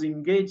was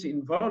engaged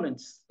in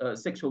violent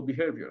sexual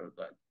behavior.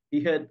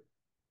 He had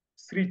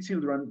 3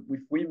 children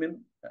with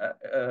women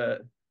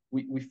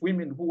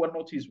who were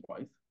not his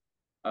wife,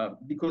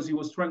 because he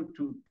was trying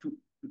to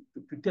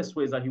test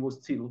whether he was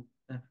still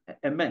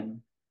a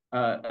man.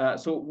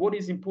 So what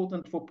is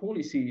important for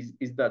policies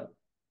is that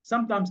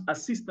sometimes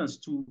assistance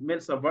to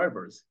male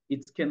survivors,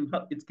 it can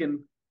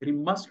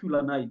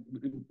remasculinize,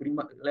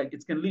 like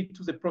it can lead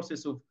to the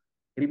process of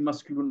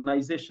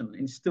remasculinization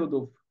instead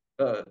of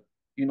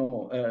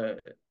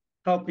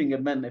helping a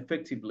man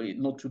effectively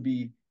not to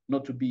be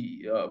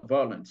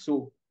violent.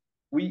 So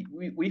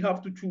we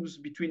have to choose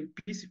between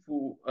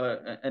peaceful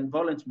and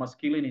violent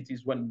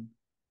masculinities when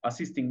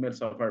assisting male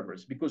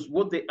survivors, because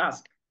what they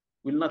ask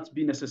will not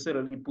be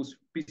necessarily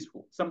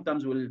peaceful.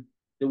 Sometimes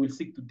they will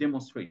seek to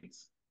demonstrate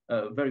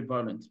very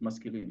violent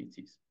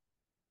masculinities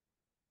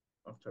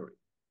after it.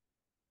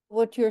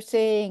 What you're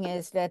saying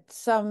is that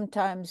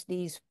sometimes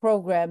these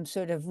programs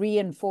sort of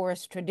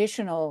reinforce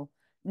traditional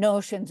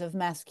notions of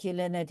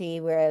masculinity,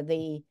 where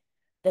the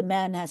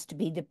man has to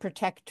be the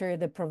protector,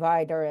 the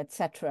provider,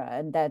 etc.,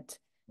 and that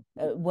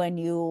when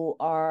you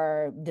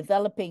are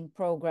developing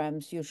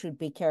programs, you should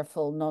be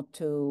careful not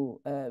to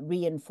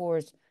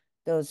reinforce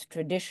those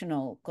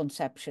traditional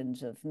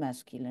conceptions of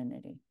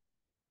masculinity.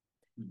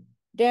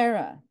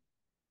 Dara.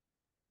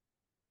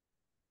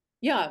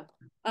 Yeah,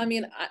 I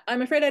mean,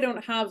 I'm afraid I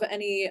don't have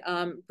any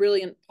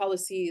brilliant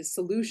policy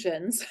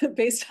solutions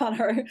based on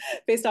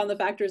the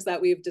factors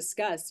that we've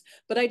discussed.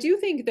 But I do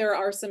think there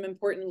are some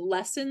important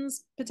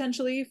lessons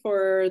potentially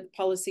for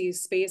policy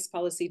space,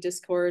 policy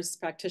discourse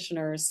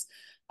practitioners.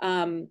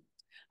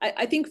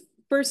 I think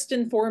first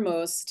and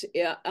foremost,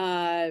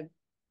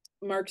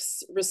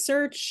 Marc's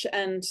research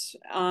and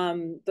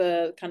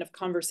the kind of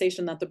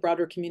conversation that the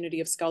broader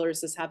community of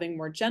scholars is having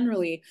more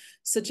generally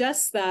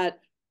suggests that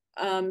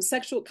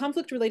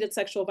conflict-related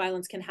sexual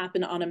violence can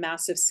happen on a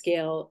massive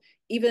scale,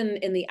 even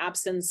in the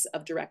absence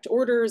of direct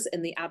orders,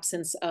 in the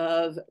absence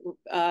of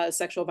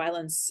sexual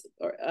violence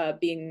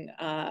being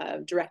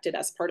directed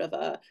as part of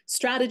a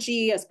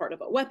strategy, as part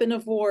of a weapon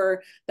of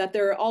war, that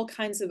there are all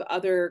kinds of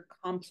other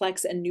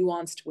complex and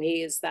nuanced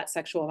ways that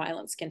sexual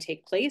violence can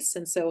take place.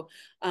 And so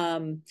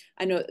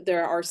I know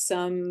there are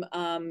some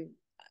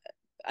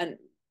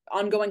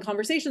ongoing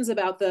conversations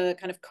about the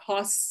kind of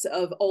costs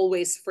of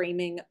always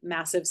framing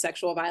massive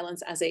sexual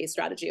violence as a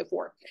strategy of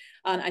war.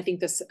 And I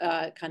think this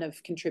kind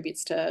of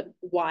contributes to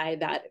why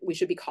that we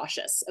should be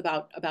cautious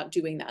about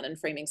doing that and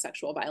framing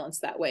sexual violence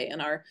that way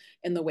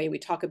in the way we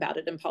talk about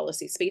it in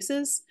policy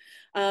spaces.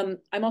 I'm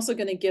also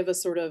going to give a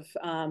sort of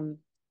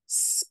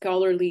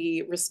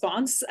scholarly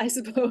response, I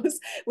suppose,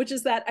 which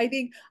is that I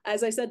think,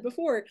 as I said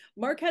before,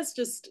 Marc has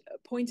just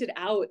pointed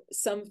out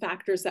some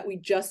factors that we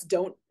just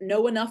don't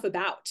know enough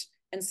about.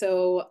 And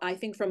so I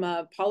think from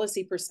a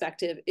policy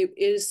perspective, it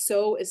is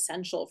so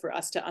essential for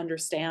us to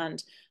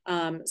understand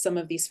some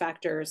of these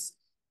factors,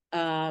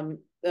 the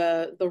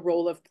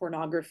role of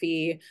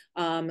pornography,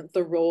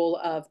 the role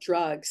of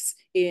drugs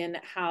in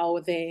how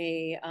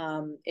they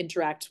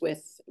interact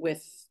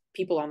with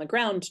people on the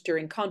ground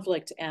during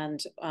conflict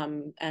and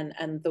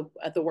the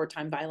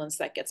wartime violence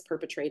that gets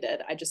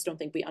perpetrated. I just don't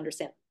think we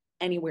understand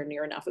anywhere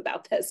near enough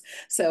about this.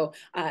 So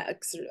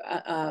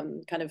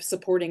kind of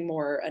supporting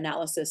more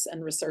analysis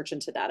and research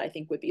into that, I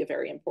think, would be a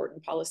very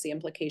important policy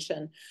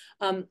implication.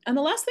 And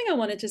the last thing I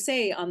wanted to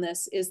say on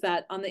this is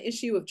that on the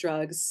issue of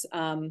drugs,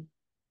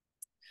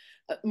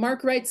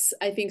 Marc writes,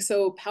 I think,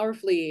 so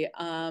powerfully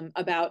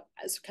about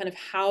kind of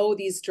how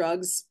these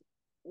drugs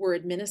were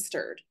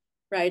administered,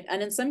 right?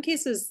 And in some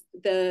cases,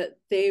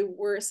 they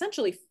were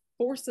essentially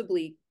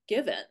forcibly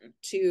given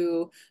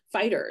to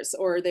fighters,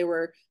 or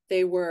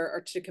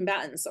or to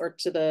combatants, or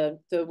to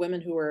the women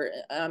who were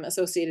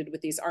associated with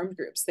these armed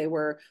groups. They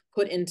were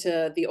put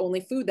into the only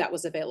food that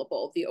was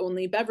available, the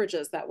only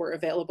beverages that were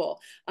available.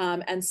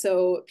 And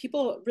so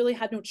people really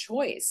had no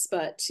choice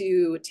but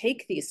to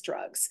take these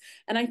drugs.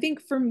 And I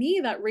think for me,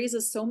 that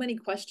raises so many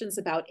questions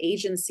about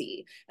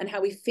agency and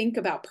how we think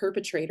about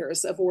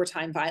perpetrators of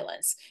wartime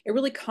violence. It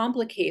really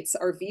complicates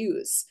our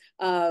views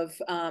of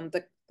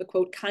the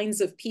quote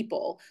kinds of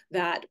people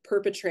that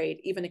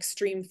perpetrate even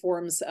extreme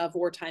forms of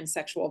wartime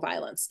sexual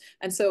violence.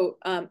 And so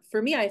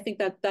for me, I think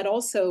that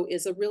also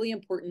is a really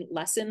important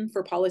lesson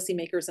for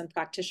policymakers and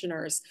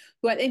practitioners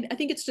who I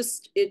think it's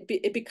just,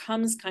 it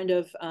becomes kind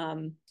of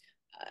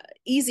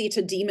easy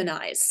to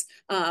demonize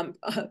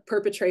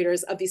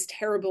perpetrators of these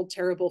terrible,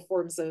 terrible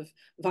forms of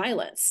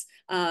violence.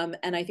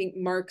 And I think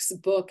Marc's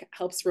book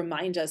helps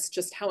remind us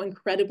just how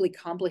incredibly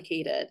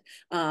complicated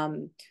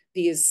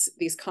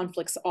these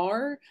conflicts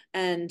are,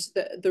 and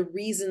the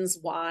reasons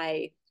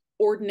why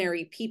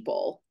ordinary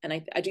people, and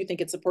I do think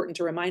it's important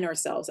to remind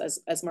ourselves,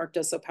 as Marc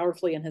does so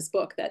powerfully in his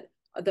book, that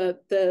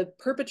the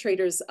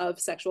perpetrators of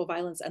sexual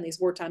violence and these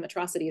wartime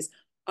atrocities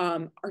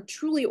are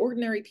truly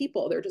ordinary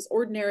people. They're just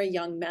ordinary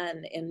young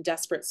men in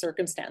desperate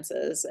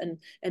circumstances, and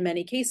in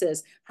many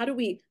cases, how do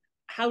we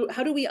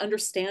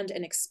understand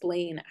and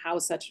explain how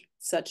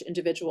such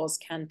individuals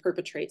can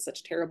perpetrate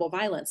such terrible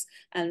violence?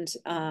 And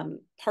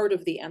part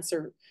of the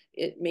answer,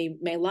 it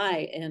may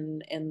lie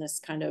in this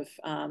kind of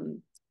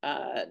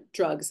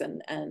drugs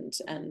and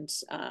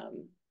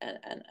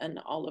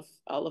all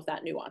of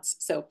that nuance.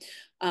 So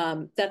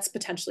that's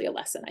potentially a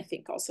lesson, I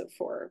think, also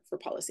for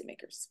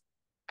policymakers.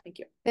 Thank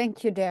you.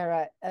 Thank you,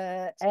 Dara.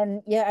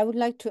 And yeah, I would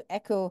like to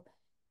echo,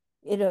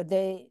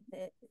 the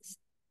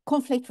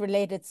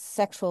conflict-related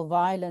sexual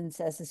violence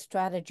as a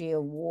strategy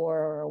of war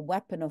or a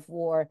weapon of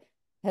war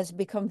has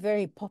become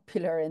very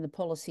popular in the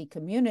policy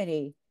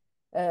community.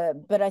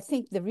 But I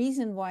think the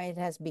reason why it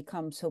has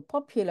become so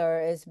popular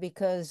is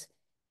because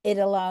it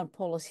allowed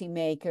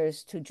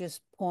policymakers to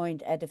just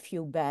point at a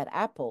few bad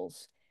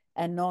apples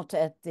and not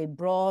at the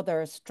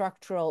broader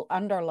structural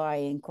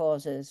underlying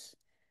causes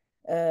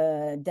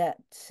that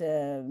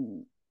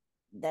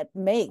that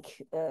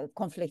make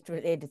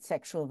conflict-related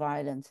sexual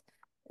violence,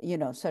 you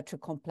know, such a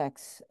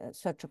complex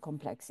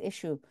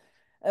issue.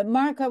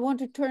 Marc, I want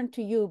to turn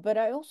to you, but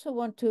I also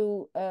want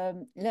to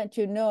let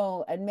you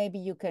know, and maybe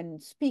you can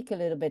speak a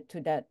little bit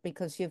to that,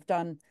 because you've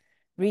done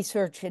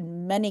research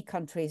in many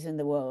countries in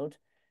the world.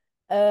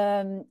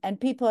 And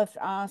people have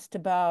asked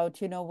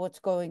about, you know, what's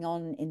going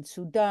on in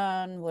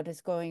Sudan, what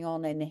is going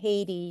on in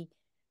Haiti.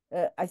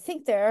 I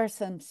think there are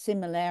some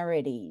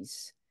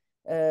similarities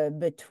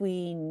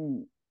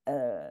between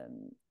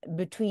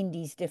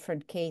these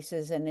different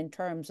cases, and in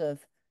terms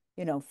of,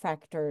 you know,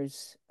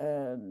 factors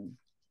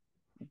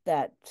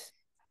that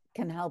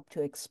can help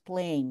to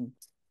explain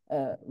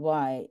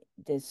why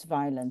this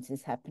violence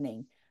is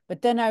happening.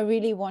 But then I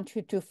really want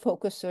you to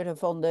focus sort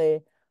of on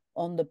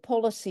the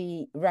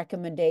policy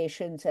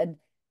recommendations, and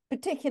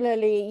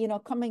particularly, you know,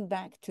 coming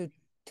back to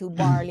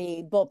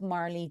Marley, Bob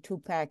Marley,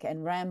 Tupac,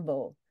 and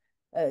Rambo,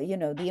 you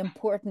know, the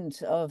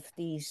importance of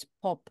these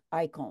pop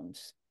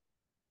icons.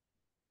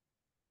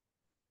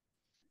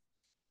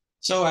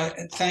 So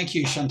thank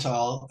you,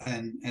 Chantal,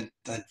 and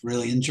I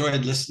really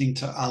enjoyed listening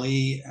to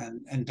Ali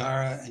and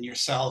Dara and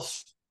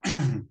yourself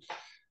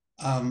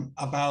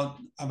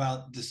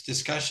about this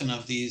discussion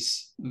of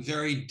these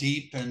very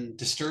deep and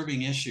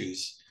disturbing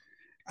issues.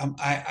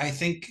 I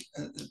think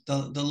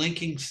the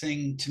linking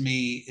thing to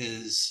me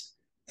is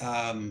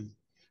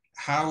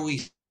how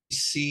we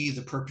see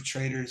the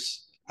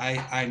perpetrators.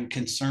 I'm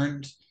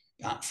concerned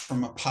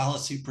from a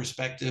policy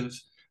perspective,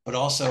 but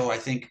also I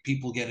think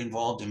people get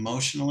involved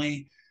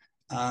emotionally.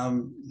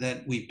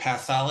 That we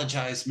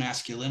pathologize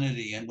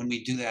masculinity. And when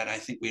we do that, I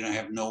think we don't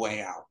have no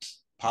way out,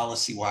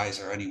 policy-wise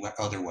or any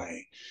other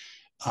way.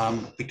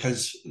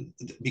 Because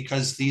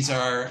these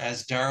are,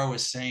 as Dara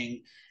was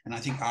saying, and I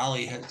think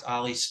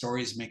Ali's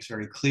stories makes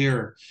very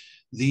clear,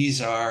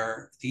 these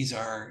are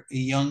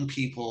young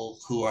people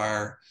who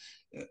are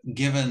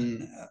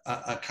given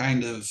a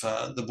kind of,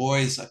 the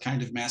boys, a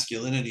kind of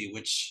masculinity,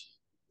 which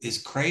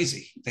is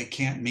crazy. They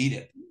can't meet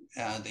it.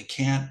 They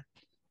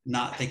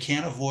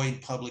can't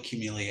avoid public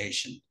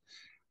humiliation.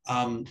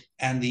 And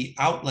the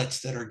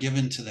outlets that are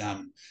given to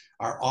them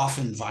are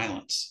often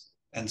violence.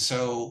 And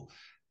so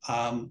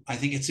I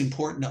think it's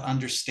important to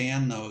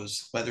understand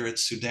those, whether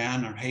it's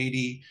Sudan or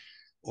Haiti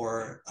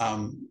or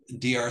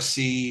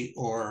DRC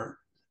or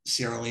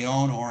Sierra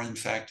Leone, or in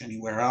fact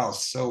anywhere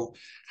else. So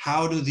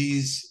how do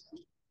these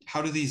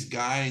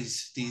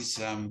guys, these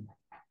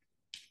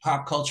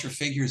pop culture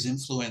figures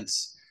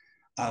influence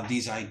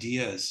these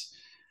ideas?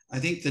 I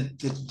think that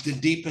the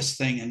deepest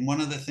thing, and one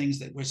of the things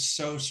that was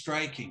so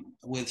striking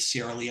with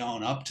Sierra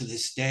Leone up to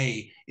this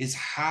day, is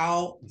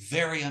how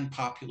very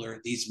unpopular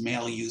these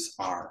male youth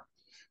are.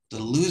 The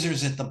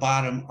losers at the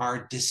bottom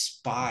are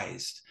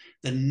despised.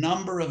 The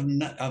number of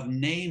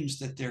names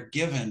that they're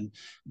given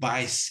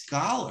by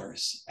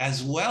scholars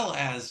as well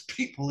as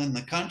people in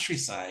the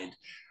countryside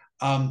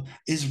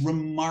is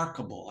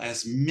remarkable,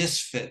 as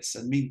misfits.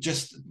 I mean,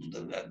 just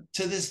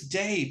to this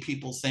day,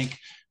 people think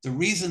the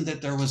reason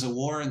that there was a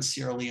war in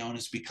Sierra Leone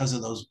is because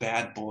of those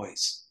bad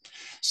boys.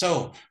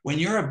 So when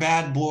you're a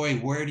bad boy,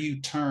 where do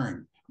you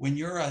turn? When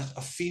you're a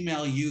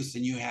female youth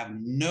and you have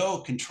no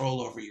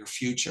control over your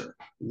future,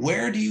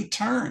 where do you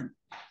turn?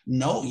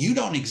 No, you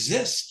don't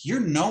exist. You're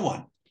no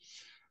one.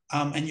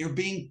 And you're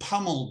being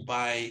pummeled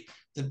by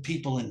the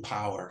people in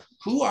power,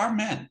 who are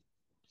men,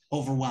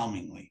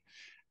 overwhelmingly.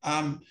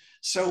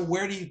 So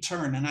where do you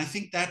turn? And I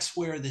think that's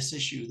where this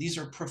issue, these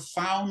are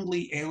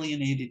profoundly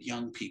alienated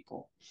young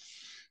people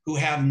who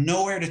have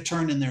nowhere to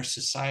turn in their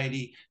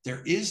society.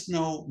 There is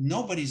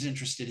nobody's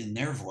interested in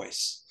their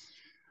voice.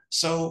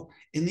 So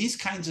in these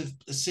kinds of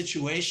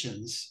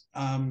situations,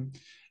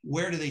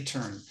 where do they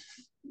turn?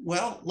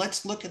 Well,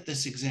 let's look at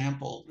this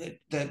example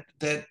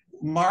that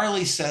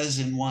Marley says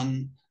in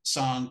one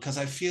song, because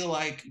I feel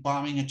like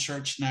bombing a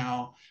church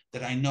now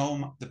that I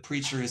know the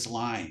preacher is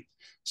lying.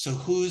 So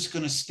who's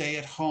going to stay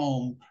at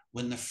home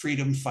when the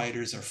freedom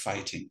fighters are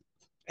fighting?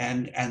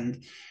 And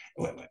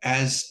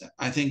as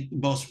I think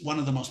one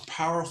of the most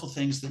powerful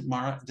things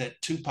that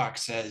Tupac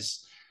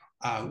says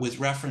with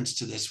reference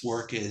to this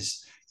work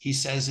is, he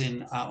says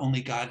in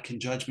Only God Can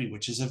Judge Me,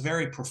 which is a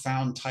very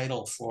profound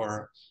title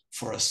for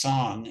a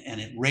song, and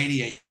it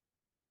radiates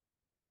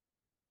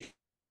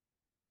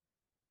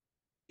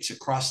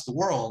across the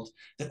world,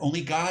 that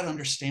only God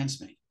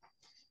understands me.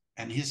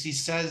 And he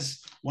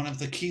says, one of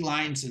the key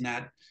lines in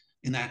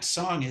that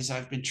song is,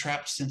 I've been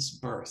trapped since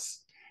birth.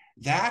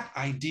 That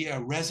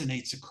idea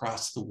resonates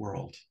across the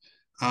world.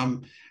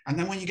 And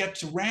then when you get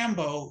to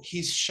Rambo,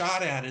 he's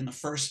shot at in the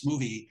first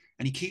movie,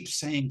 and he keeps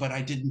saying, but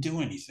I didn't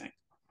do anything.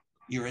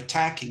 You're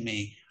attacking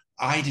me.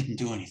 I didn't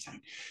do anything.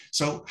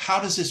 So how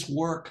does this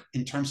work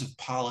in terms of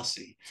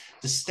policy?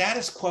 The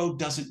status quo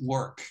doesn't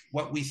work.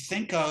 What we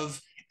think of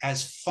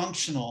as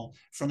functional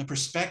from the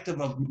perspective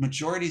of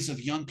majorities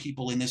of young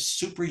people in this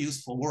super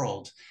youthful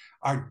world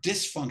are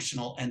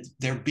dysfunctional, and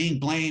they're being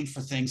blamed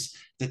for things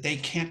that they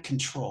can't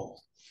control.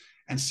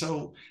 And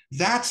so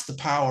that's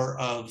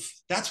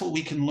what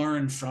we can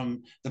learn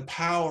from the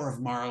power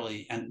of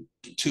Marley and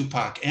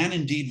Tupac, and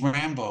indeed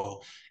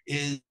Rambo,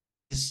 is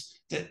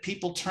that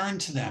people turn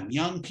to them,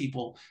 young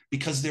people,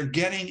 because they're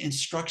getting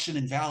instruction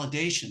and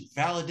validation,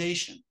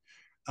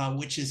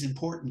 which is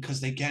important because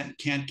they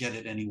can't get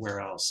it anywhere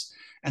else.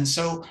 And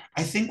so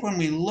I think when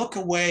we look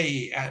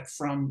away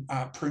from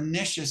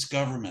pernicious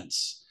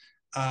governments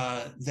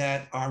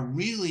that are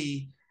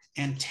really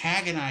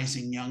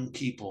antagonizing young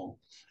people,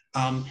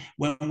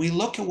 when we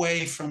look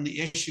away from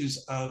the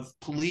issues of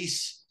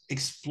police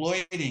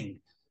exploiting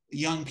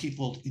young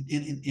people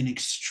in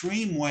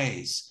extreme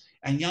ways,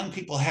 and young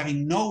people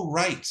having no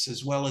rights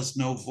as well as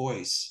no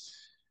voice,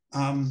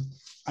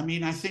 I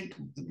mean, I think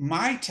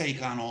my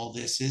take on all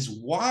this is,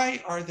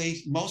 why are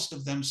most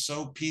of them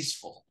so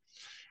peaceful?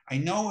 I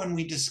know when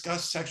we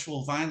discuss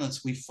sexual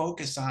violence, we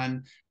focus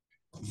on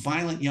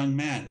violent young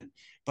men,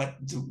 but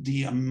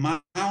the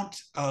amount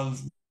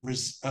of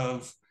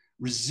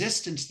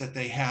resistance that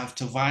they have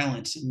to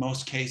violence in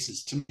most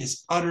cases, to me,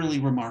 is utterly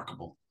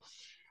remarkable.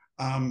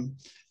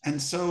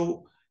 And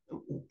so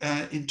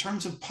in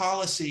terms of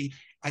policy,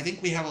 I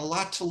think we have a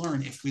lot to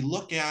learn if we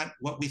look at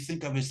what we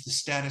think of as the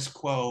status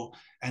quo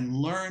and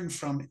learn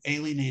from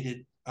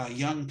alienated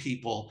young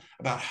people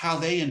about how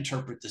they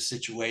interpret the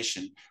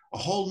situation. A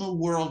whole new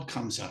world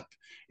comes up.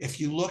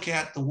 If you look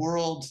at the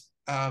world,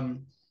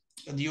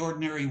 the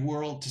ordinary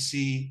world, to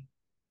see,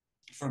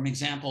 for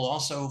example,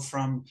 also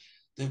from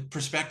the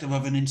perspective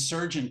of an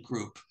insurgent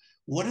group,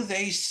 what do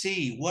they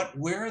see?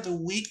 Where are the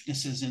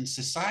weaknesses in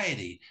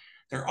society?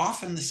 They're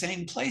often the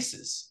same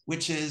places,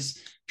 which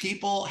is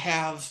people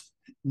have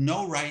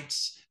no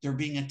rights. They're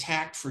being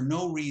attacked for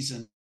no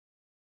reason.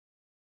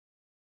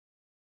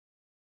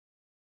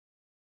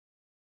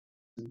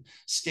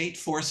 State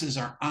forces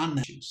are on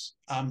the issues.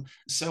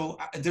 So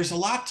there's a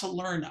lot to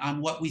learn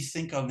on what we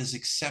think of as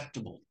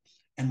acceptable.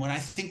 And when I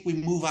think we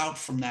move out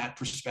from that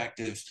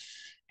perspective,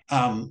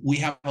 we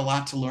have a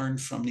lot to learn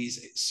from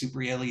these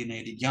super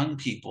alienated young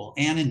people,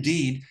 and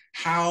indeed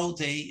how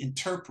they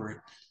interpret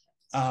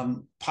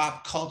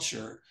pop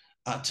culture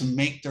to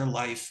make their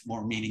life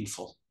more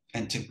meaningful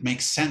and to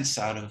make sense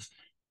out of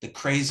the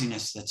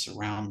craziness that's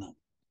around them.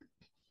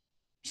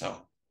 So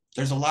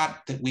there's a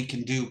lot that we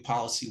can do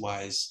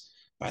policy-wise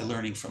by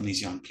learning from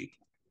these young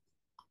people.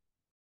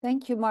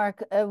 Thank you,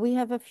 Marc. We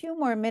have a few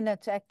more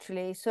minutes,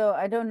 actually. So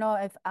I don't know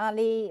if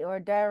Ali or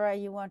Dara,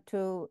 you want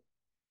to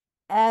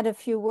add a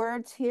few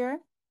words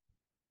here?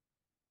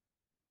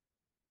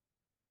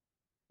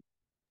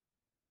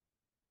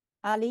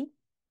 Ali?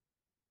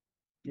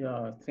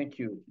 Yeah, thank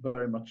you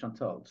very much,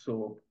 Chantal.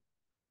 So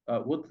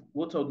what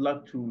I would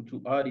like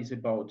to add is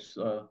about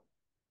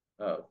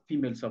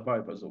female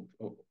survivors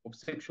of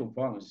sexual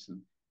violence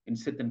in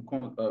certain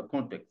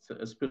contexts,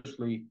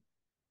 especially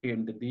here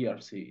in the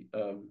DRC.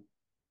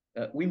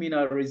 Women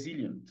are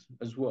resilient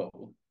as well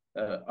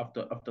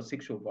after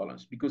sexual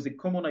violence, because the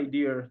common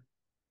idea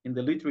in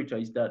the literature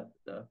is that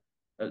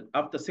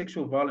after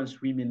sexual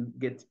violence, women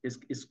get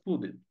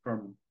excluded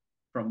from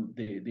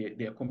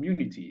their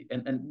community,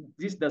 and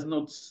this does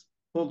not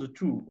hold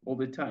true all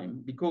the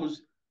time,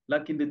 because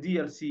like in the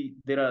DRC,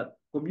 there are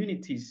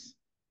communities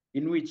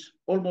in which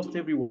almost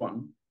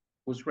everyone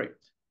was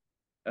raped.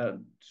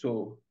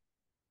 So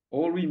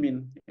all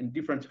women in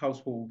different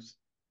households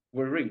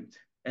were raped,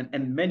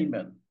 and many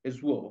men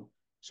as well.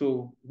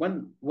 So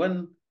when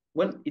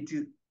it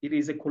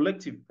is a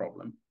collective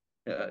problem,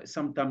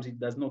 sometimes it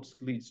does not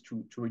lead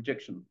to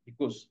rejection,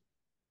 because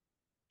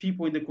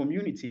people in the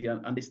community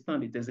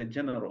understand it as a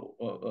general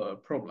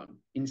problem.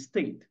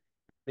 Instead,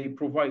 they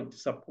provide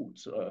support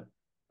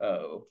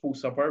for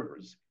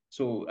survivors.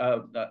 So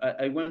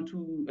I went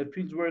to a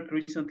field work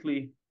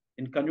recently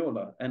in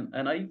Canyola,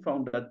 and I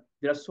found that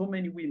there are so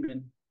many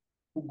women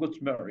who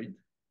got married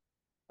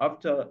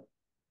after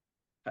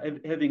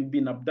having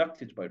been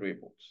abducted by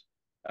rebels,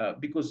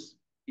 because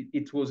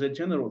it was a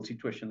general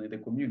situation in the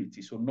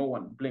community, so no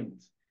one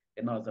blamed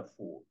another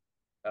for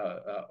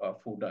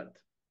that.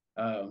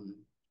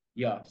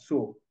 Yeah,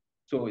 so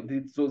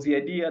the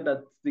idea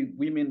that the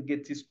women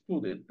get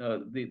excluded,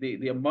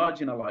 they are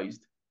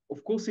marginalized.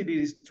 Of course, it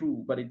is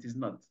true, but it is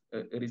not.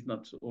 It is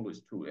not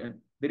always true,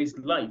 and there is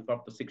life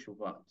after sexual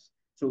violence.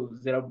 So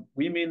there are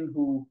women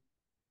who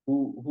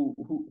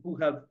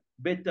have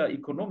better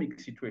economic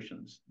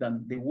situations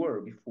than they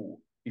were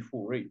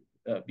before rape,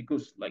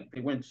 because like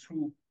they went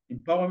through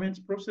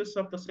empowerment process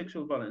after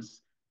sexual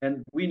violence,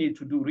 and we need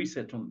to do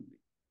research on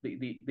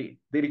the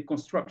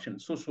reconstruction,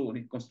 social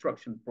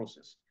reconstruction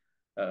process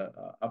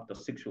after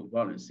sexual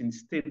violence,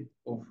 instead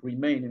of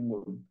remaining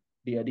with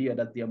the idea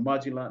that they are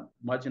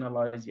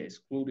marginalized, they are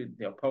excluded,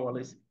 they are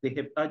powerless, they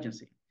have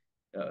agency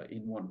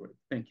in one word.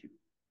 Thank you.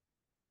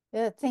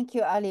 Thank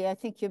you, Ali. I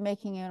think you're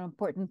making an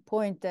important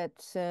point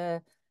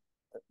that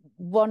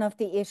one of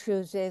the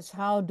issues is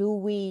how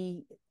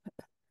do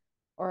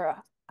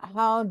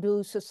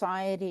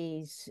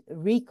societies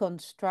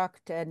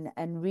reconstruct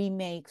and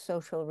remake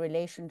social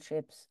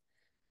relationships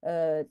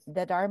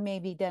that are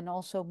maybe then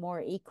also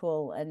more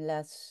equal and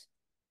less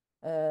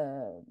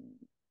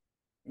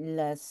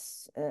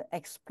less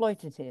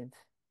exploitative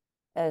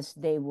as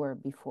they were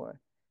before.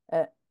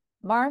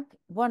 Marc,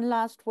 one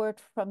last word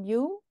from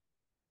you.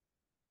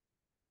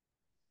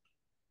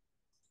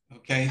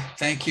 Okay,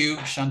 thank you,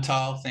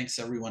 Chantal. Thanks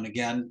everyone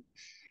again.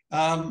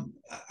 I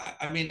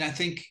mean, I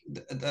think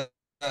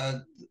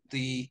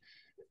the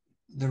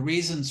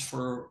reasons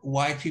for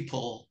why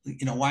people,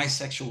 why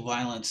sexual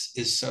violence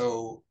is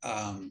so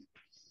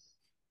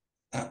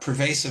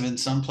pervasive in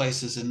some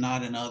places and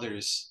not in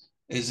others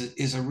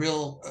is a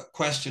real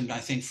question, I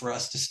think, for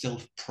us to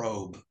still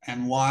probe,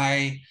 and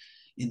why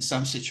in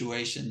some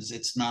situations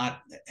it's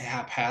not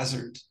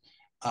haphazard.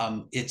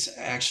 It's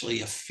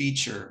actually a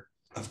feature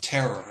of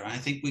terror. And I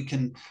think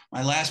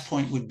my last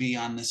point would be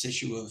on this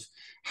issue of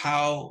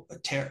how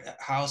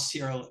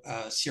Sierra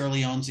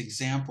Leone's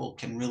example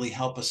can really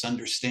help us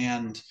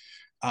understand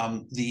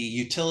the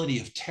utility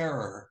of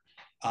terror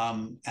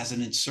as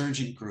an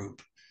insurgent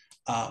group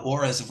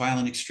or as a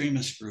violent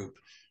extremist group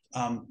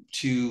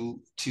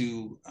to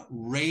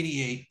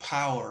radiate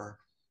power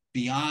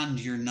beyond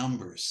your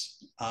numbers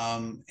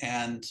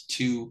and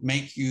to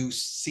make you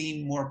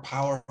seem more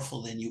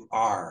powerful than you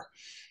are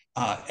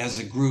as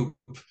a group.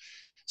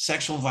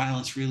 Sexual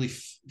violence really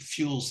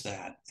fuels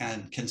that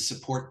and can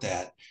support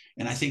that.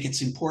 And I think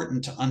it's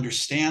important to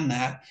understand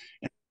that.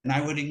 And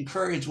I would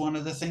encourage, one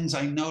of the things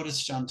I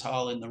noticed,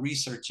 Chantal, in the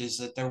research is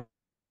that there were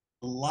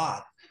a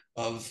lot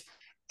of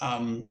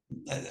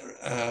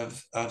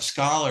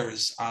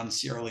scholars on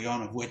Sierra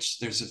Leone, of which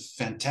there's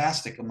a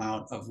fantastic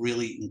amount of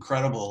really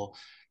incredible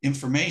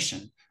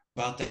information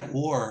about that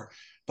war.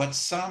 But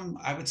some,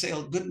 I would say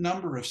a good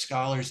number of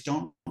scholars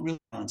don't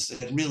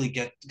really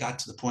got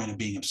to the point of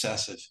being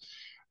obsessive.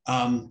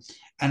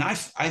 And I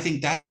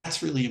think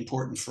that's really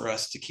important for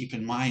us to keep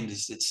in mind,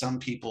 is that some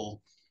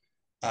people,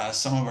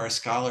 some of our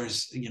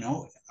scholars,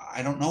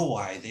 I don't know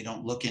why they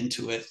don't look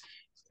into it.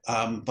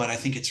 But I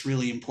think it's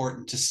really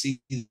important to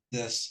see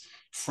this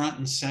front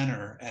and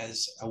center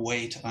as a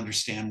way to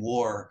understand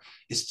war,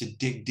 is to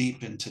dig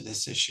deep into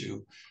this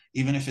issue,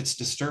 even if it's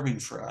disturbing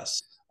for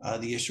us,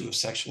 the issue of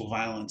sexual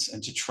violence,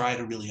 and to try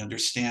to really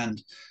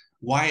understand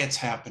why it's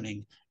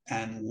happening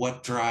and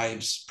what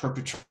drives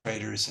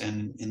perpetrators.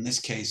 And in this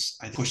case,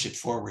 I push it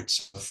forward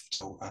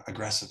so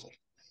aggressively.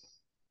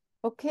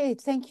 Okay,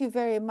 thank you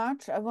very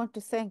much. I want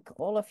to thank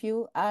all of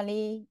you,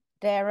 Ali,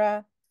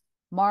 Dara,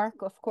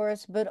 Marc, of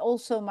course, but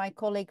also my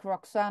colleague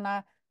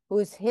Roxana, who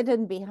is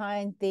hidden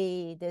behind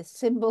the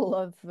symbol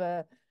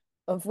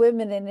of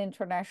women in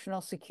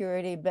international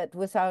security, but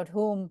without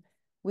whom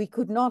we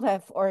could not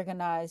have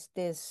organized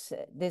this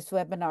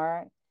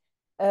webinar.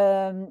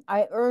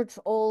 I urge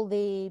all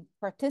the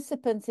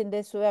participants in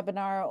this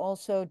webinar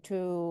also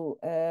to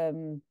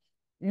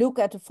look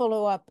at the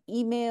follow-up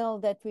email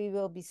that we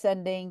will be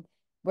sending,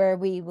 where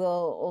we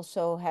will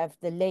also have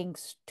the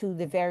links to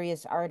the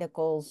various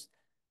articles,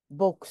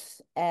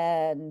 books,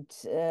 and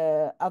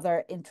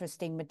other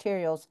interesting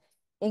materials,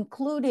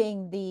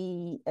 including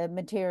the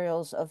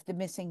materials of the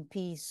Missing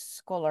Peace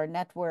Scholar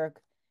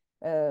Network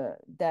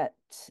that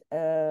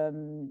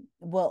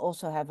will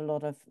also have a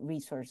lot of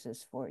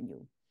resources for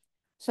you.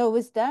 So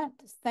with that,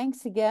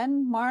 thanks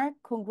again, Marc.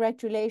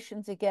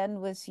 Congratulations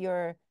again with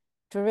your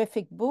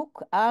terrific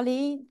book.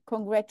 Ali,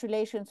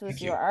 congratulations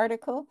with your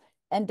article.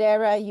 And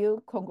Dara,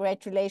 you,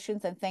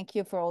 congratulations, and thank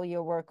you for all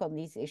your work on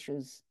these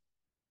issues.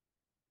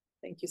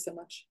 Thank you so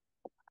much.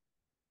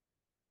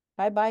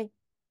 Bye-bye.